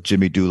 along with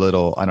Jimmy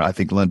Doolittle. I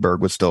think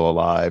Lindbergh was still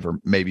alive, or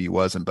maybe he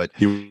wasn't, but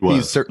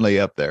he's certainly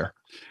up there.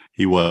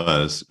 He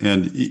was.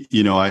 And,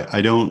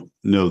 I don't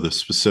know the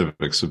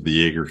specifics of the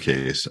Yeager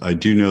case. I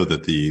do know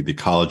that the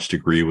college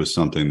degree was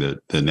something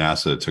that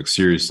NASA took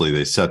seriously.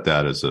 They set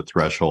that as a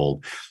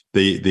threshold.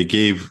 They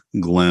gave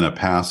Glenn a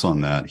pass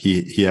on that.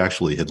 He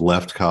actually had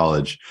left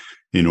college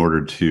in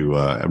order to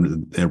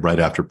right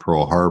after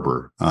Pearl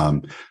Harbor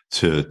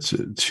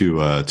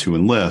to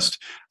enlist,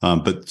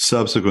 but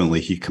subsequently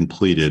he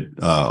completed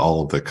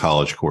all of the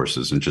college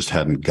courses and just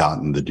hadn't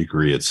gotten the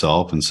degree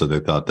itself, and so they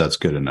thought that's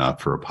good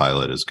enough for a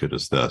pilot as good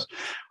as this.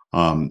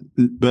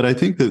 But I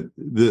think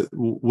that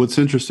what's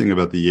interesting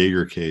about the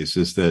Yeager case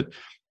is that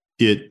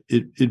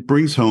it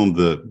brings home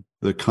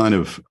the kind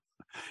of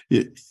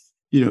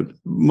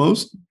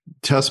most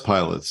test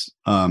pilots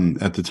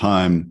at the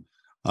time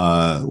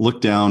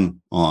looked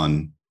down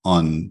on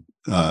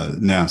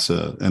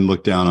NASA and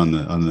looked down on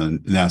the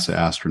NASA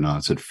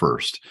astronauts at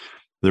first.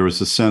 There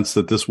was a sense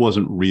that this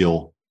wasn't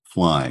real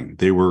flying.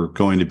 They were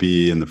going to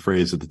be, in the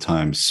phrase at the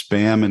time,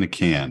 spam in a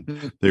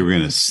can. They were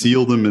going to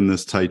seal them in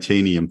this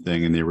titanium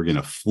thing, and they were going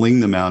to fling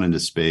them out into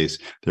space.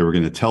 They were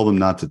going to tell them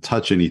not to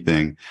touch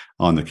anything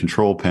on the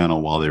control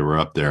panel while they were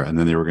up there, and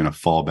then they were going to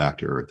fall back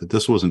to Earth. That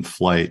this wasn't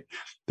flight,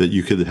 that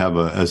you could have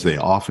as they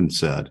often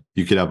said,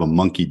 you could have a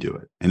monkey do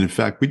it. And in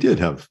fact, we did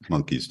have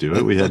monkeys do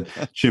it. We had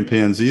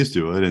chimpanzees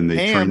do it, and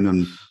they trained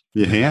them.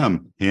 Yeah,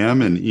 Ham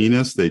and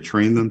Enos, they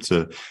trained them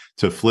to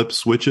flip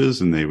switches,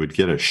 and they would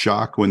get a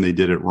shock when they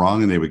did it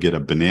wrong, and they would get a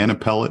banana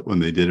pellet when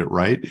they did it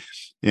right.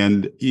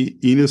 And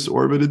Enos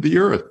orbited the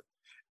Earth,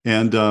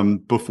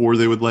 and before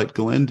they would let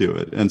Glenn do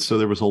it. And so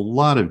there was a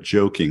lot of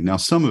joking. Now,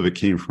 some of it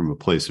came from a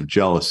place of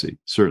jealousy,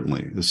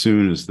 certainly. As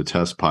soon as the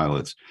test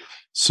pilots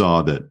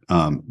saw that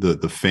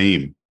the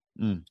fame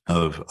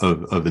of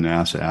the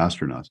NASA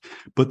astronauts,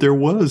 but there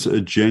was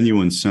a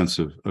genuine sense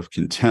of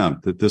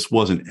contempt that this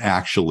wasn't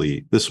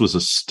actually, this was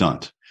a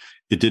stunt.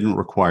 It didn't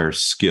require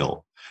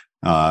skill,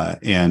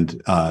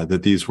 and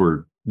that these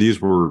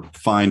were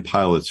fine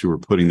pilots who were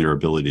putting their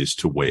abilities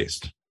to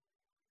waste.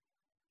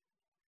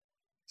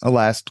 A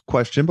last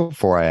question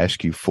before I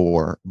ask you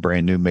 4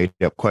 brand new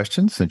made-up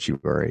questions, since you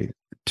are a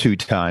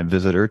 2-time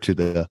visitor to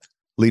the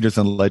Leaders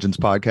and Legends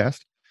podcast.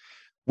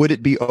 Would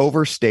it be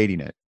overstating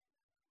it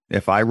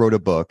if I wrote a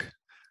book,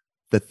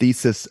 the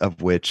thesis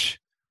of which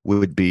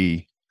would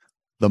be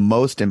the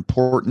most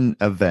important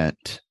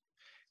event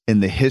in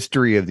the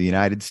history of the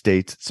United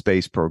States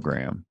space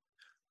program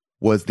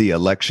was the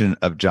election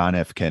of John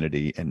F.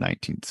 Kennedy in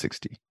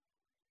 1960?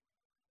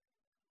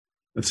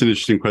 That's an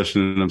interesting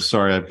question, and I'm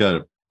sorry, I've got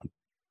a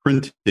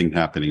printing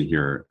happening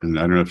here, and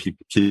I don't know if can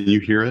you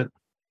hear it?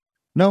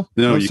 No,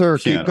 sir.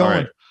 Keep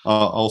going.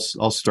 All right,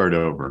 I'll start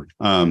over.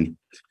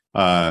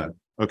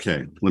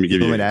 Okay, let me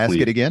give you. Want me to ask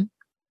it again?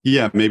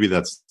 Yeah, maybe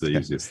that's the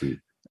easiest thing.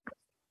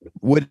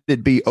 Would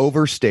it be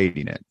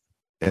overstating it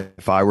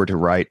if I were to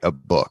write a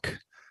book,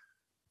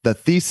 the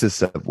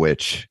thesis of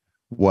which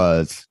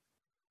was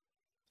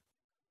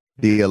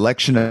the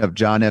election of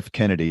John F.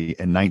 Kennedy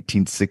in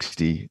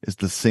 1960 is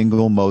the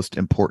single most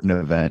important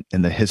event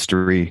in the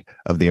history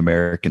of the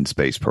American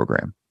space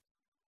program?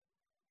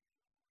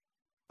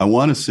 I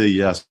want to say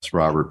yes,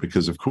 Robert,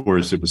 because of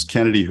course it was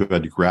Kennedy who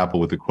had to grapple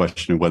with the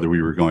question of whether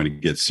we were going to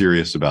get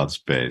serious about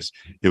space.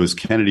 It was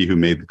Kennedy who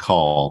made the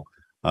call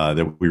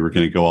that we were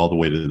going to go all the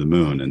way to the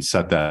moon and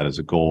set that as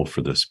a goal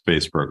for the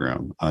space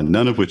program,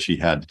 none of which he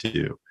had to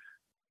do.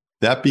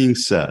 That being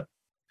said,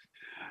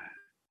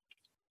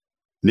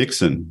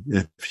 Nixon,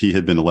 if he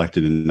had been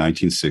elected in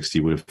 1960,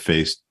 would have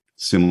faced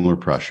similar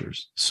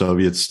pressures.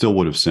 Soviets still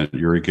would have sent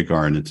Yuri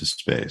Gagarin into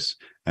space,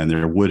 and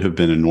there would have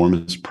been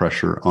enormous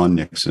pressure on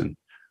Nixon,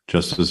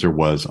 just as there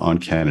was on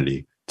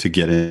Kennedy, to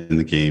get in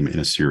the game in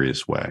a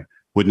serious way.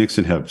 Would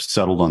Nixon have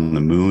settled on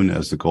the moon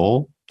as the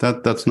goal?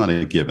 That's not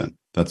a given.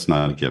 That's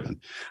not a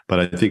given. But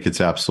I think it's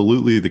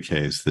absolutely the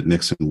case that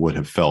Nixon would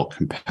have felt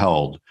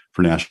compelled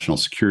for national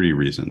security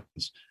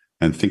reasons,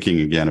 and thinking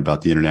again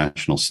about the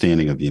international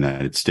standing of the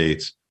United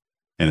States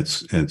and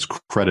its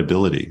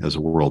credibility as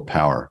a world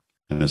power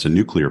and as a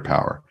nuclear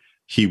power,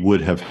 he would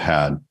have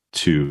had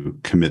to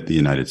commit the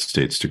United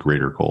States to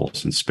greater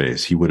goals in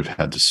space. He would have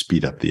had to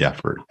speed up the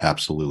effort,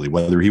 absolutely,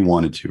 whether he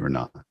wanted to or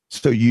not.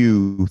 So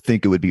you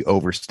think it would be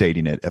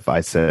overstating it if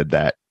I said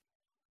that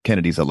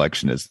Kennedy's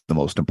election is the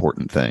most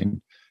important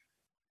thing?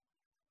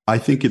 I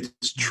think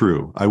it's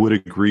true. I would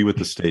agree with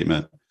the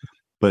statement.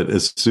 But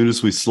as soon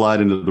as we slide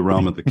into the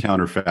realm of the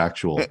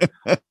counterfactual,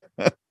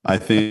 I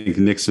think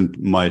Nixon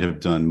might have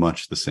done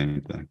much the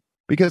same thing.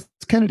 Because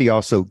Kennedy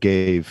also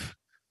gave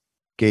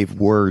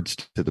words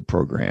to the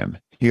program.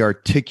 He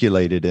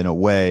articulated in a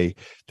way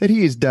that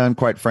he has done,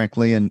 quite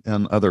frankly, in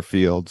other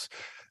fields.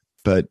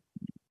 But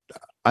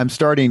I'm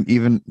starting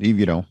even,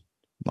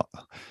 a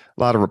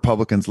lot of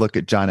Republicans look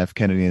at John F.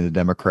 Kennedy and the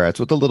Democrats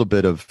with a little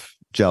bit of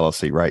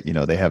jealousy, right?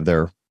 They have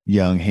their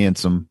young,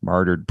 handsome,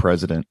 martyred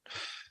president.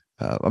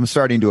 I'm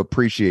starting to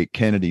appreciate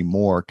Kennedy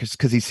more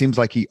because he seems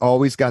like he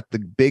always got the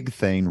big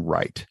thing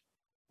right,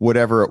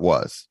 whatever it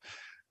was.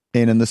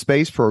 And in the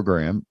space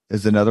program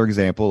is another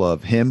example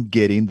of him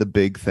getting the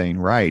big thing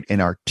right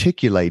and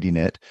articulating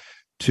it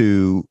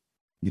to,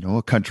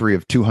 a country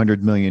of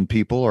 200 million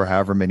people or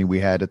however many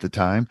we had at the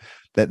time,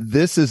 that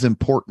this is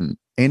important.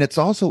 And it's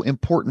also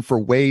important for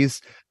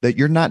ways that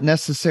you're not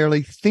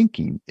necessarily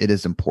thinking it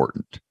is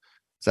important.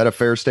 Is that a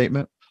fair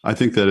statement? I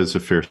think that is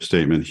a fair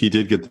statement. He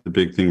did get the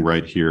big thing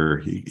right here.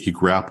 He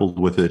grappled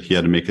with it. He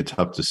had to make a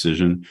tough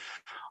decision.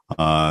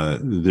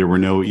 There were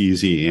no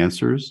easy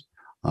answers,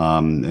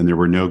 and there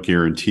were no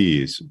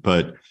guarantees.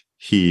 But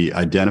He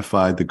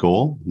identified the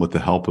goal with the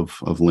help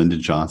of Lyndon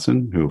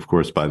Johnson, who, of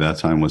course, by that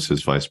time was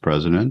his vice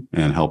president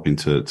and helping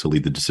to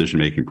lead the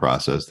decision-making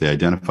process. They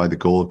identified the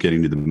goal of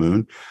getting to the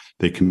moon.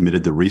 They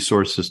committed the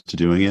resources to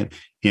doing it.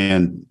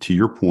 And to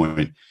your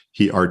point,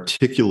 he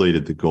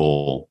articulated the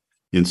goal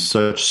in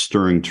such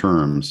stirring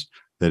terms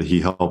that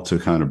he helped to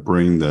kind of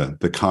bring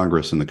the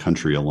Congress and the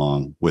country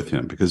along with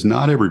him, because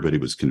not everybody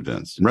was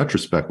convinced. In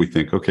retrospect, we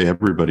think, okay,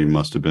 everybody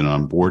must have been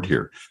on board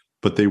here,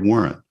 but they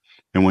weren't.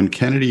 And when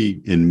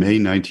Kennedy in May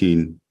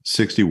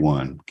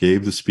 1961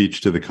 gave the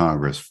speech to the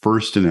Congress,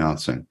 first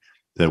announcing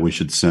that we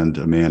should send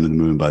a man to the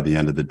moon by the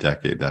end of the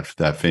decade,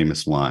 that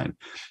famous line,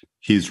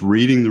 he's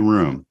reading the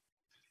room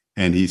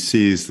and he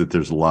sees that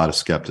there's a lot of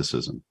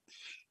skepticism.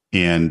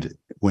 And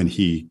when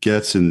he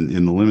gets in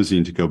the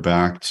limousine to go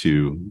back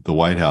to the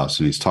White House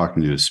and he's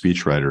talking to his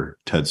speechwriter,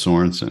 Ted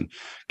Sorensen,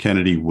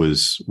 Kennedy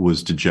was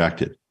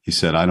dejected. He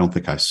said, "I don't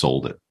think I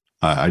sold it.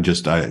 I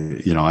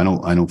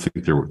don't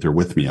think they're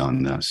with me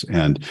on this,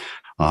 and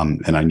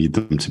I need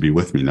them to be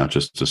with me, not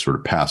just to sort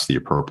of pass the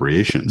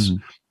appropriations,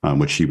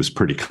 which he was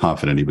pretty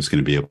confident he was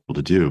going to be able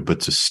to do,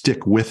 but to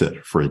stick with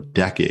it for a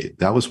decade."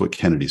 That was what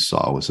Kennedy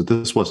saw, was that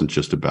this wasn't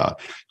just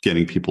about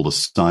getting people to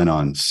sign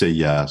on, say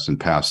yes, and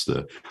pass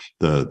the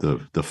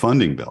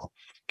funding bill.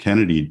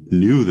 Kennedy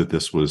knew that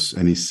this was,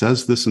 and he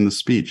says this in the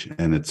speech,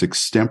 and it's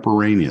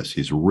extemporaneous.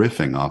 He's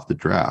riffing off the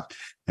draft,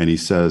 and he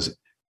says,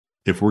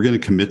 if we're going to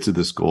commit to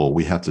this goal,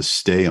 we have to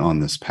stay on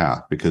this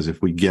path, because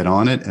if we get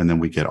on it and then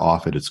we get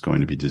off it, it's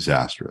going to be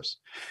disastrous.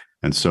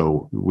 And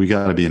so we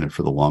got to be in it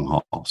for the long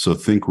haul. So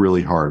think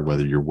really hard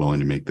whether you're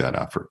willing to make that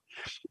effort.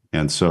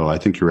 And so I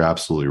think you're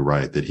absolutely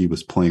right that he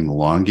was playing the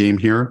long game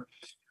here.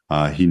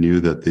 He knew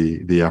that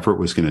the effort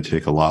was going to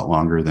take a lot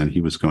longer than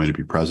he was going to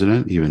be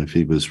president, even if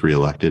he was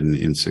reelected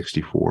in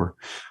 64.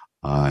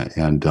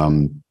 And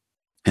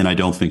I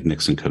don't think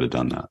Nixon could have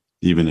done that,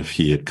 even if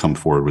he had come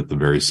forward with the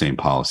very same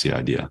policy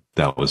idea.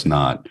 That was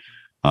not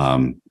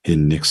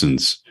in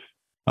Nixon's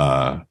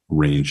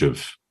range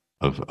of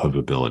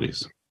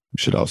abilities. We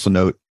should also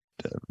note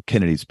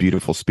Kennedy's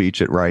beautiful speech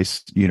at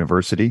Rice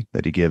University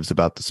that he gives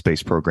about the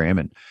space program,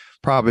 and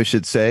probably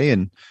should say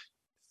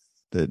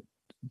that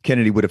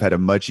Kennedy would have had a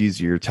much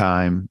easier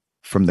time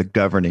from the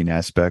governing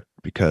aspect,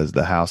 because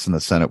the House and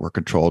the Senate were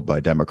controlled by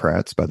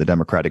Democrats, by the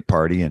Democratic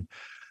Party. And,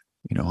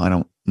 I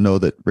don't know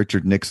that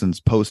Richard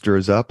Nixon's poster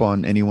is up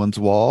on anyone's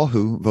wall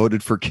who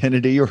voted for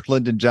Kennedy or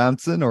Lyndon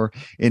Johnson or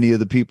any of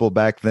the people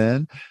back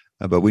then.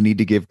 But we need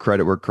to give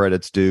credit where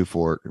credit's due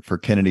for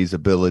Kennedy's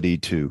ability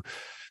to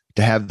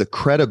have the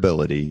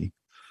credibility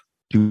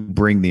to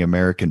bring the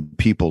American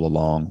people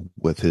along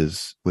with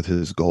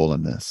his goal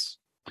in this.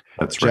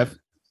 That's right. Jeff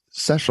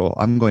Seshel,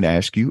 I'm going to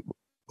ask you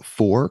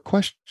 4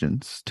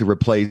 questions to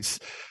replace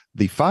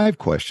the 5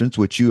 questions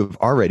which you have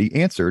already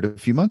answered a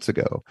few months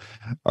ago.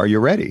 Are you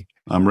ready?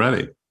 I'm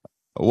ready.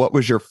 What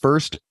was your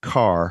first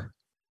car?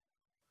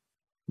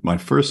 My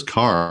first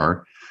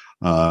car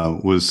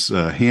was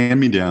a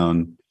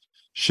hand-me-down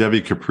Chevy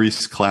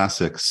Caprice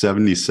Classic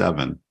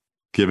 77,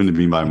 given to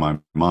me by my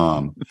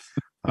mom,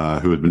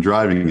 who had been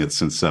driving it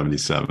since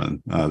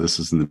 77. This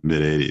is in the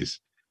mid-'80s.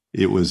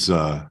 It was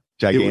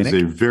gigantic.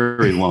 It was a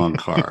very long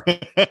car.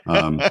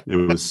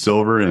 It was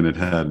silver and it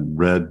had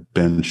red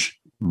bench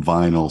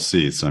vinyl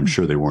seats. I'm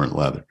sure they weren't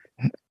leather.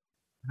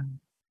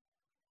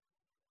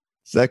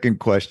 Second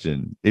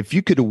question. If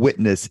you could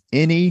witness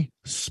any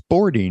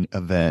sporting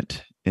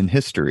event in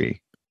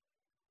history,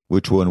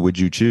 which one would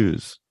you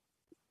choose?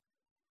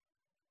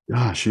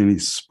 Gosh, any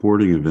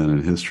sporting event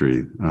in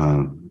history.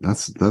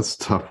 That's a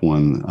tough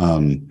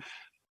one.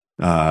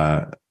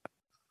 I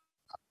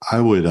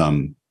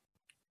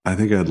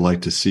think I'd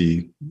like to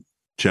see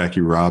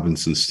Jackie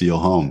Robinson steal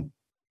home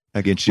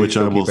against Yogi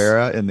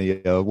Berra in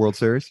the World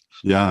Series.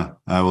 Yeah,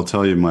 I will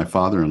tell you, my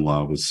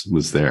father-in-law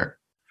was there,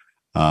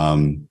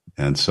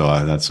 and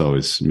so that's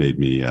always made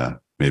me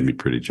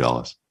pretty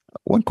jealous.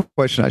 One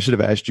question I should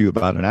have asked you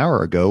about an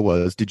hour ago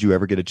was: did you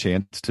ever get a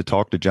chance to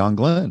talk to John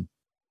Glenn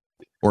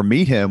or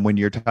meet him when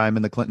your time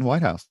in the Clinton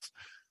White House?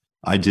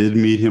 I did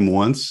meet him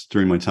once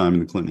during my time in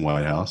the Clinton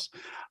White House.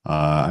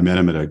 I met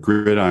him at a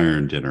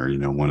Gridiron dinner,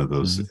 one of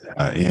those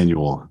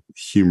annual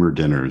humor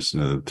dinners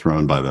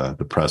thrown by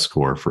the press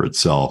corps for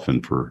itself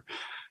and for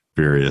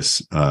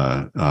various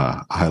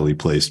highly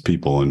placed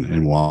people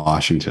in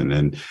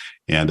Washington.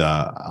 And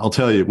I'll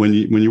tell you, when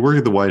you work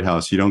at the White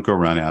House, you don't go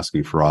around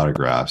asking for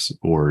autographs,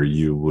 or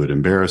you would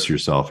embarrass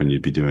yourself and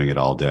you'd be doing it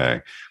all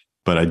day.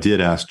 But I did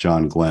ask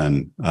John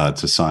Glenn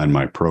to sign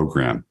my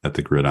program at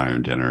the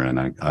Gridiron dinner, and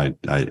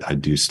I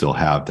do still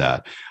have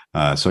that.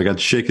 So I got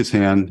to shake his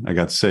hand. I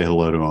got to say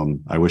hello to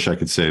him. I wish I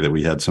could say that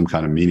we had some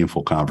kind of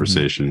meaningful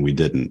conversation. Mm-hmm. We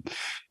didn't.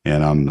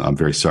 And I'm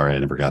very sorry I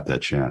never got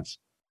that chance.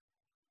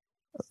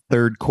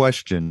 Third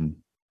question.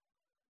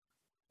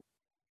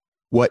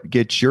 What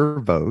gets your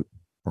vote,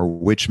 or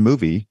which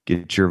movie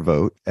gets your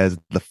vote as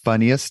the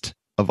funniest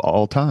of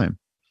all time?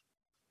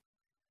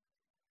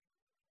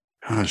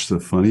 Gosh, the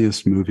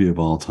funniest movie of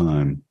all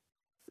time.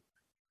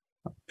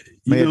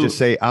 May I just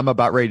say, I'm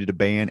about ready to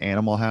ban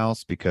Animal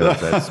House because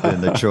that's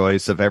been the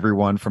choice of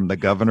everyone from the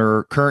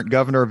current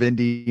governor of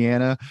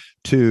Indiana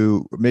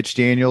to Mitch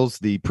Daniels,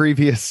 the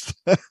previous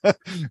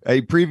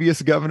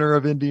governor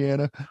of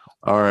Indiana.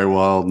 All right, well,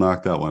 I'll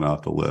knock that one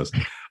off the list.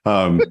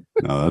 No,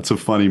 that's a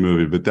funny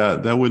movie, but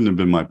that wouldn't have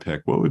been my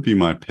pick. What would be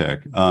my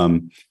pick?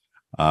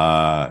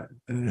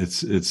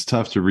 It's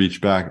tough to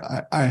reach back.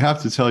 I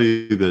have to tell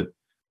you that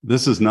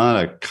this is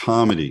not a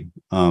comedy,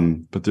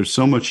 but there's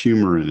so much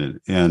humor in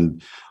it,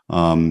 and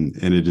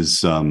it is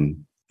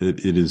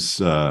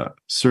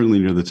certainly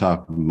near the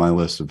top of my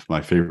list of my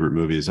favorite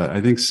movies.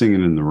 I think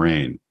Singing in the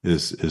Rain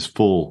is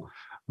full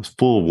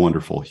of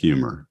wonderful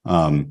humor,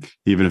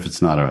 even if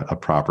it's not a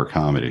proper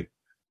comedy.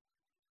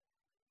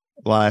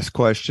 Last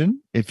question.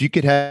 If you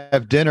could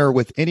have dinner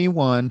with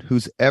anyone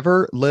who's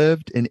ever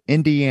lived in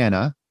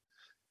Indiana,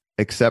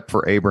 except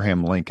for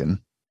Abraham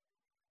Lincoln,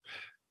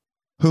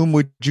 whom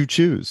would you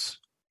choose?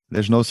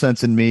 There's no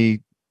sense in me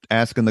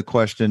asking the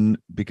question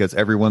because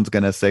everyone's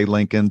going to say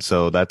Lincoln.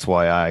 So that's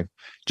why I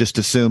just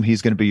assume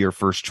he's going to be your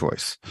first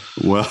choice.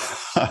 Well,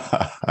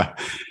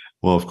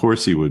 of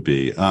course he would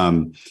be.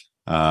 And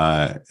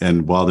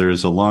while there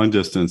is a long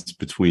distance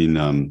between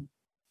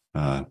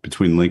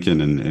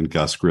Lincoln and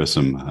Gus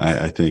Grissom,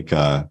 I think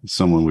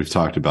someone we've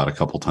talked about a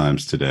couple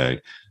times today.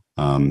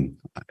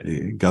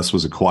 Gus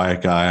was a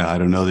quiet guy. I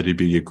don't know that he'd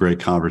be a great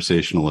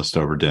conversationalist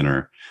over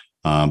dinner,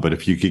 but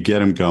if you could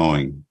get him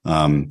going,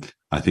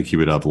 I think he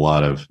would have a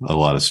lot of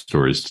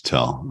stories to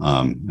tell,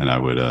 and I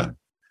would have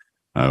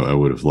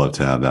loved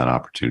to have that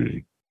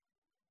opportunity.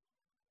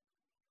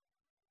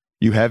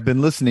 You have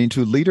been listening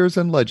to Leaders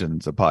and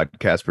Legends, a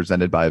podcast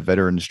presented by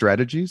Veteran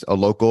Strategies, a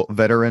local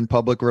veteran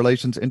public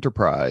relations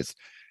enterprise,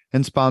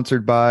 and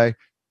sponsored by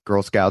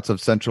Girl Scouts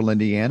of Central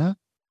Indiana,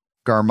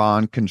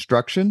 Garmon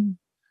Construction,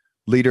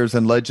 Leaders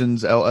and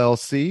Legends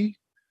LLC,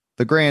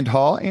 the Grand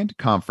Hall and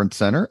Conference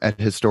Center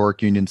at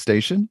Historic Union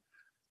Station,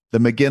 the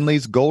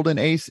McGinley's Golden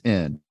Ace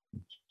Inn,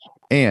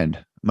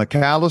 and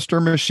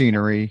McAllister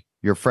Machinery,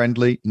 your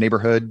friendly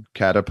neighborhood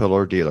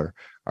Caterpillar dealer.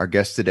 Our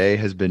guest today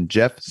has been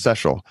Jeff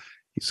Sechel.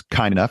 He's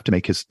kind enough to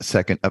make his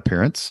second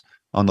appearance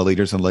on the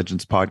Leaders and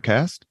Legends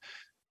podcast.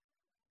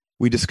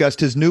 We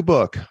discussed his new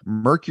book,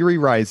 Mercury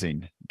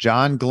Rising,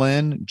 John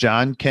Glenn,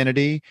 John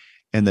Kennedy,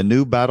 and the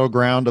New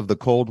Battleground of the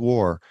Cold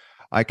War.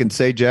 I can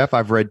say, Jeff,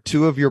 I've read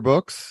 2 of your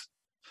books.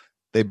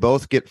 They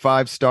both get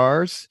 5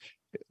 stars.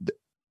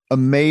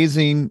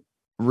 Amazing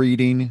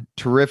reading,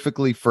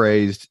 terrifically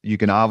phrased. You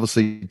can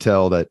obviously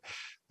tell that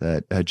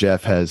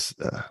Jeff has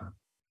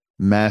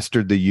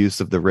mastered the use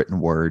of the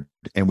written word.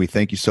 And we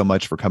thank you so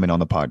much for coming on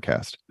the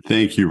podcast.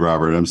 Thank you,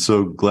 Robert. I'm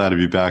so glad to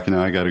be back. And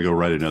now I got to go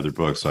write another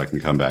book so I can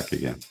come back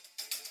again.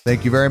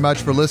 Thank you very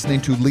much for listening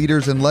to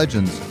Leaders and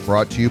Legends,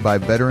 brought to you by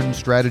Veteran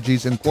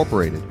Strategies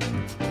Incorporated.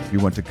 If you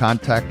want to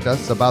contact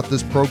us about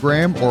this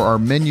program or our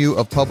menu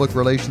of public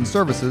relations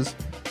services,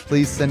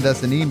 please send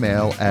us an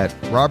email at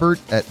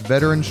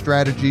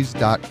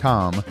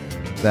robert@veteranstrategies.com.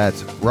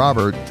 That's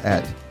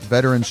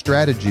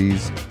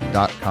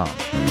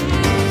robert@veteranstrategies.com.